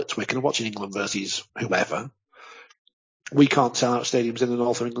 odd at Twickenham watching England versus whoever. We can't sell out stadiums in the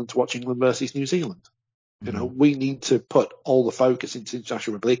north of England to watch England versus New Zealand. We need to put all the focus into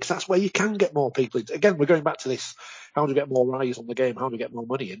international rugby league because that's where you can get more people. Again, we're going back to this: how do we get more eyes on the game? How do we get more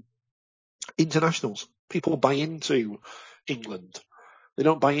money in? Internationals. People buy into England. They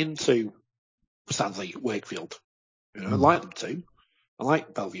don't buy into Stanley, Wakefield. I like them to. I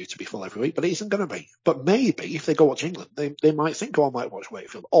like Bellevue to be full every week, but it isn't going to be. But maybe if they go watch England, they might think, I might watch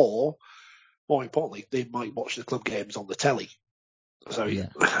Wakefield. Or, more importantly, they might watch the club games on the telly. So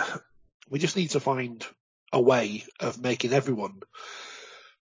we just need to find a way of making everyone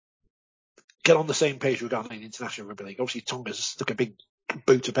get on the same page regarding international rugby league. Obviously, Tonga's stuck a big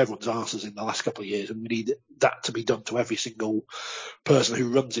boot up everyone's arses in the last couple of years, and we need that to be done to every single person who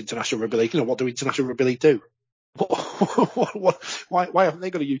runs international rugby league. What do international rugby league do? Why haven't they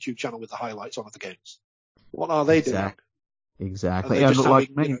got a YouTube channel with the highlights on of the games? What are they doing? Exactly. And they're just like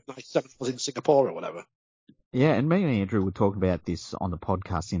having nice 7 hours in Singapore or whatever. Yeah, and me and Andrew were talking about this on the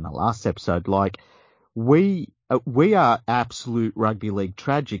podcast in the last episode. Like, we are absolute rugby league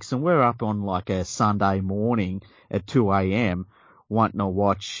tragics, and we're up on like a Sunday morning at 2 a.m. wanting to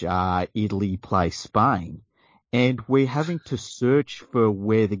watch Italy play Spain, and we're having to search for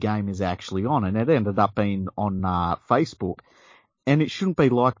where the game is actually on, and it ended up being on Facebook. And it shouldn't be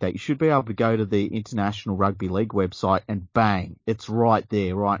like that. You should be able to go to the International Rugby League website and bang, it's right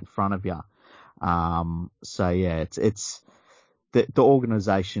there, right in front of you. So yeah, it's the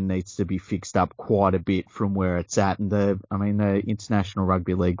organisation needs to be fixed up quite a bit from where it's at. And the International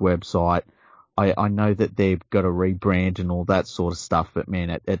Rugby League website, I know that they've got a rebrand and all that sort of stuff, but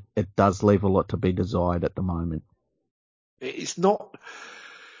man, it does leave a lot to be desired at the moment. It's not.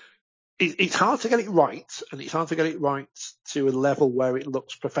 It's hard to get it right, and it's hard to get it right to a level where it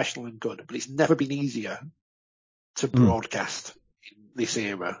looks professional and good. But it's never been easier to broadcast in this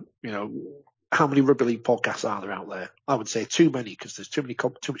era. How many rugby league podcasts are there out there? I would say too many, because there's too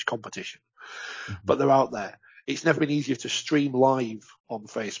much competition. But they're out there. It's never been easier to stream live on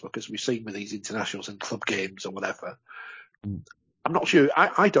Facebook, as we've seen with these internationals and club games or whatever. I'm not sure.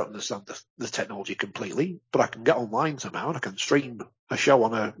 I don't understand the technology completely, but I can get online somehow and I can stream a show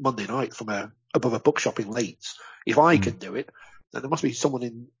on a Monday night from above a bookshop in Leeds. If I can do it, then there must be someone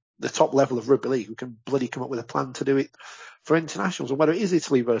in the top level of rugby league who can bloody come up with a plan to do it for internationals. And whether it is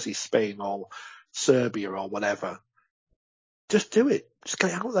Italy versus Spain or Serbia or whatever, just do it. Just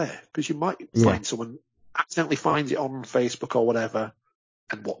get it out there, because you might find someone accidentally finds it on Facebook or whatever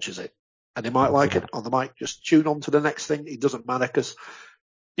and watches it. And they might like it, or they might just tune on to the next thing. It doesn't matter, because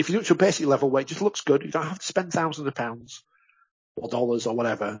if you do it to a basic level where it just looks good, you don't have to spend thousands of pounds or dollars or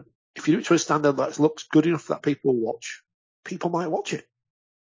whatever. If you do it to a standard that looks good enough that people will watch, people might watch it.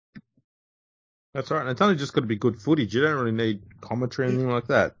 That's right. And it's only just got to be good footage. You don't really need commentary or anything like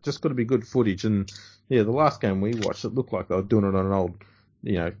that. Just got to be good footage. And yeah, the last game we watched, it looked like they were doing it on an old,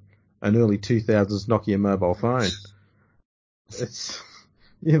 an early 2000s Nokia mobile phone. It's,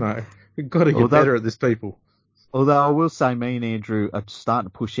 we've got to get better at this, people. Although I will say, me and Andrew are starting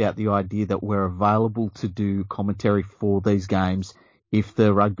to push out the idea that we're available to do commentary for these games if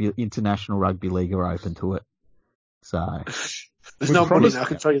the International Rugby League are open to it. So there's no money now, I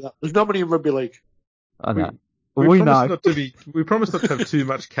can tell you that. There's no money in rugby league. I know. We promise not to have too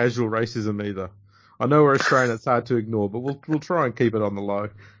much casual racism either. I know we're Australian, it's hard to ignore, but we'll try and keep it on the low.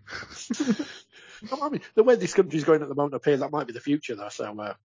 I mean, the way this country's going at the moment up here, that might be the future, though.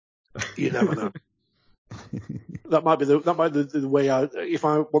 So you never know. That might be the way. If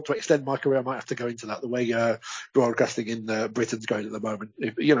I want to extend my career, I might have to go into that. The way broadcasting in Britain's going at the moment,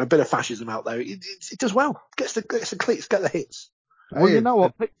 a bit of fascism out there, it does well. Gets the clicks, get the hits. Well, you know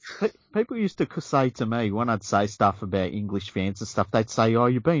what? People used to say to me when I'd say stuff about English fans and stuff, they'd say, "Oh,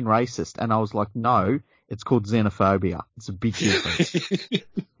 you're being racist," and I was like, "No, it's called xenophobia. It's a big difference."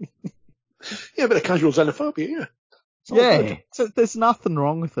 Yeah, a bit of casual xenophobia. Yeah, so there's nothing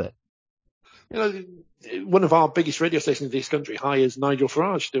wrong with it. One of our biggest radio stations in this country hires Nigel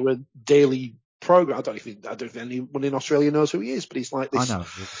Farage to do a daily program. I don't think anyone in Australia knows who he is, but he's like this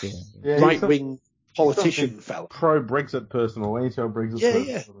right-wing politician fella. Pro-Brexit person or anti-Brexit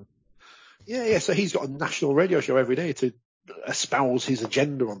person. Yeah. So he's got a national radio show every day to espouse his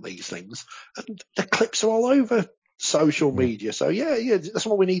agenda on these things. And the clips are all over social media. So yeah, that's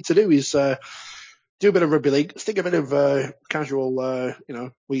what we need to do is do a bit of rugby league, stick a bit of casual,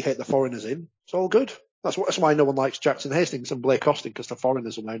 we hate the foreigners in. It's all good. That's why no one likes Jackson Hastings and Blake Austin, because the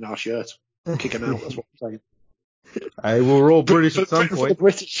foreigners are wearing our shirt. Kick them out, that's what I'm saying. Hey, we're all British at some Britain point. For the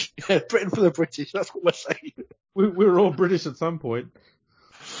British. Yeah, Britain for the British, that's what we're saying. We're all British at some point.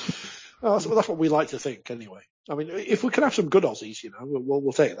 Oh, that's what we like to think, anyway. I mean, if we can have some good Aussies,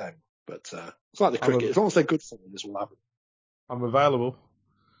 we'll take them. But it's like the cricket. As long as they're good foreigners, we'll have them. I'm available.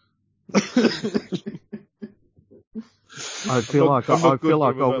 I feel like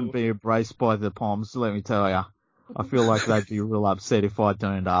I wouldn't be embraced by the Poms, let me tell you. I feel like they'd be real upset if I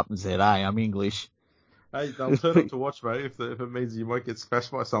turned up and said, "Hey, I'm English." Hey, they'll turn up to watch, mate, if it means you might get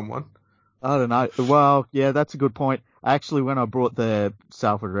smashed by someone. I don't know. Well, yeah, that's a good point. Actually, when I brought the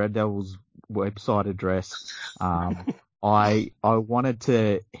Salford Red Devils website address, I wanted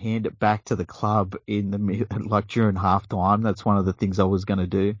to hand it back to the club during half time. That's one of the things I was going to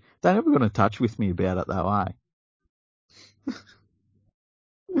do. They never got in touch with me about it though, eh?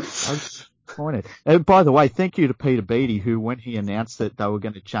 I was disappointed. And by the way, thank you to Peter Beattie, who, when he announced that they were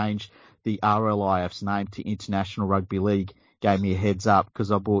going to change the RLIF's name to International Rugby League, gave me a heads up, because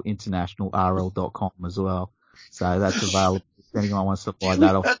I bought internationalrl.com as well. So that's available if anyone wants to fly Do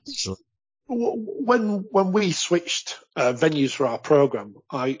that we, off. when we switched venues for our program,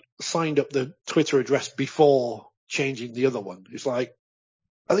 I signed up the Twitter address before changing the other one. It's like,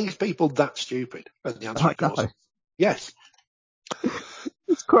 I think it's people that stupid. And the answer, I of course, know. is yes.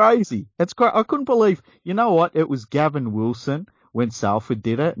 It's crazy. It's great. I couldn't believe, you know what? It was Gavin Wilson when Salford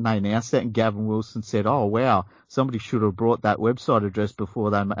did it and they announced it and Gavin Wilson said, oh wow, somebody should have brought that website address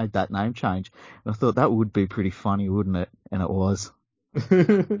before they made that name change. And I thought that would be pretty funny, wouldn't it? And it was.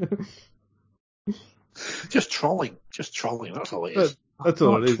 Just trolling. That's all it is. That's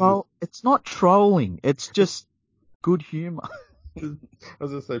all it is. It's not trolling. It's just good humour.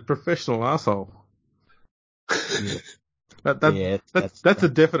 As I say, professional asshole. Yeah. That's a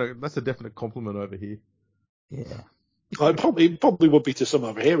definite compliment over here. Yeah. It probably would be to some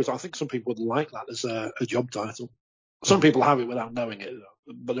over here, as I think some people would like that as a job title. Some people have it without knowing it,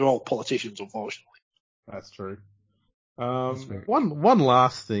 but they're all politicians, unfortunately. That's true. That's very One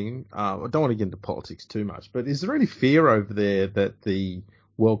last thing. I don't want to get into politics too much, but is there any fear over there that the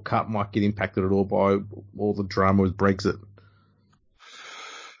World Cup might get impacted at all by all the drama with Brexit?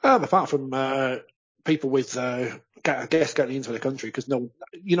 Apart from people with, I guess, getting into the country, because no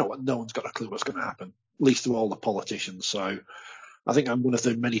one's got a clue what's going to happen, least of all the politicians. So I think I'm one of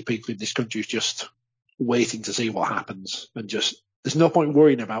the many people in this country who's just waiting to see what happens, and just there's no point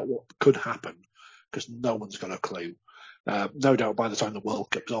worrying about what could happen because no one's got a clue. No doubt by the time the World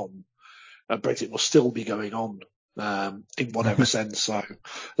Cup's on, Brexit will still be going on in whatever sense. So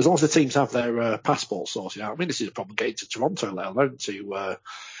as long as the teams have their passports sorted out, I mean, this is a problem getting to Toronto, let alone to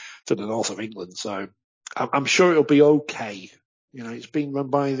the north of England. So I'm sure it'll be okay. You know, it's being run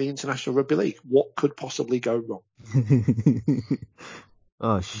by the International Rugby League. What could possibly go wrong?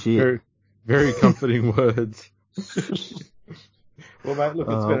 Oh shit. Very, very comforting words. Well, mate, look,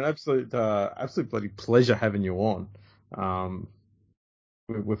 it's been an absolute bloody pleasure having you on.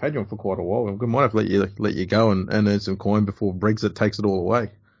 We've had you on for quite a while. We might have let you go and earn some coin before Brexit takes it all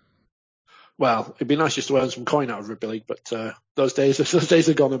away. Well, it'd be nice just to earn some coin out of rugby league, but those days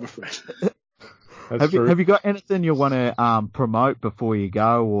are gone, I'm afraid. Have you got anything you want to promote before you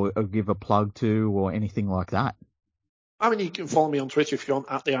go, or give a plug to, or anything like that? I mean, you can follow me on Twitter if you want,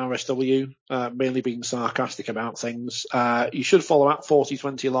 at the RSW, mainly being sarcastic about things. You should follow at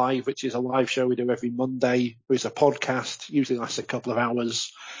 4020 Live, which is a live show we do every Monday. It's a podcast, usually lasts a couple of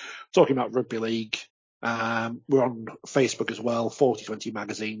hours, talking about rugby league. We're on Facebook as well, 4020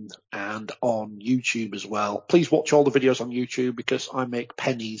 Magazine, and on YouTube as well. Please watch all the videos on YouTube because I make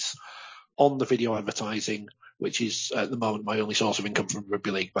pennies on the video advertising, which is at the moment my only source of income from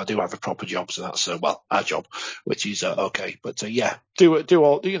rugby league. But I do have a proper job, so that's our job, which is okay. But yeah, do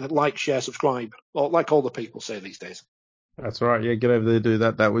like, share, subscribe, or like all the people say these days. That's right. Yeah, get over there, do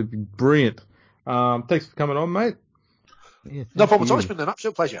that. That would be brilliant. Thanks for coming on, mate. Yeah, No problem at all. It's been an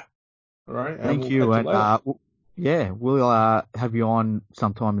absolute pleasure. All right. Thank we'll you. catch And yeah, we'll have you on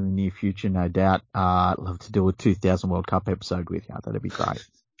sometime in the near future, no doubt. Love to do a 2000 World Cup episode with you. That'd be great.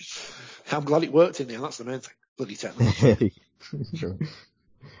 I'm glad it worked in there. That's the main thing. Bloody technology. True.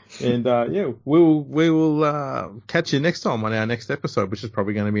 And yeah, we will catch you next time on our next episode, which is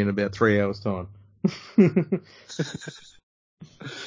probably going to be in about 3 hours' time.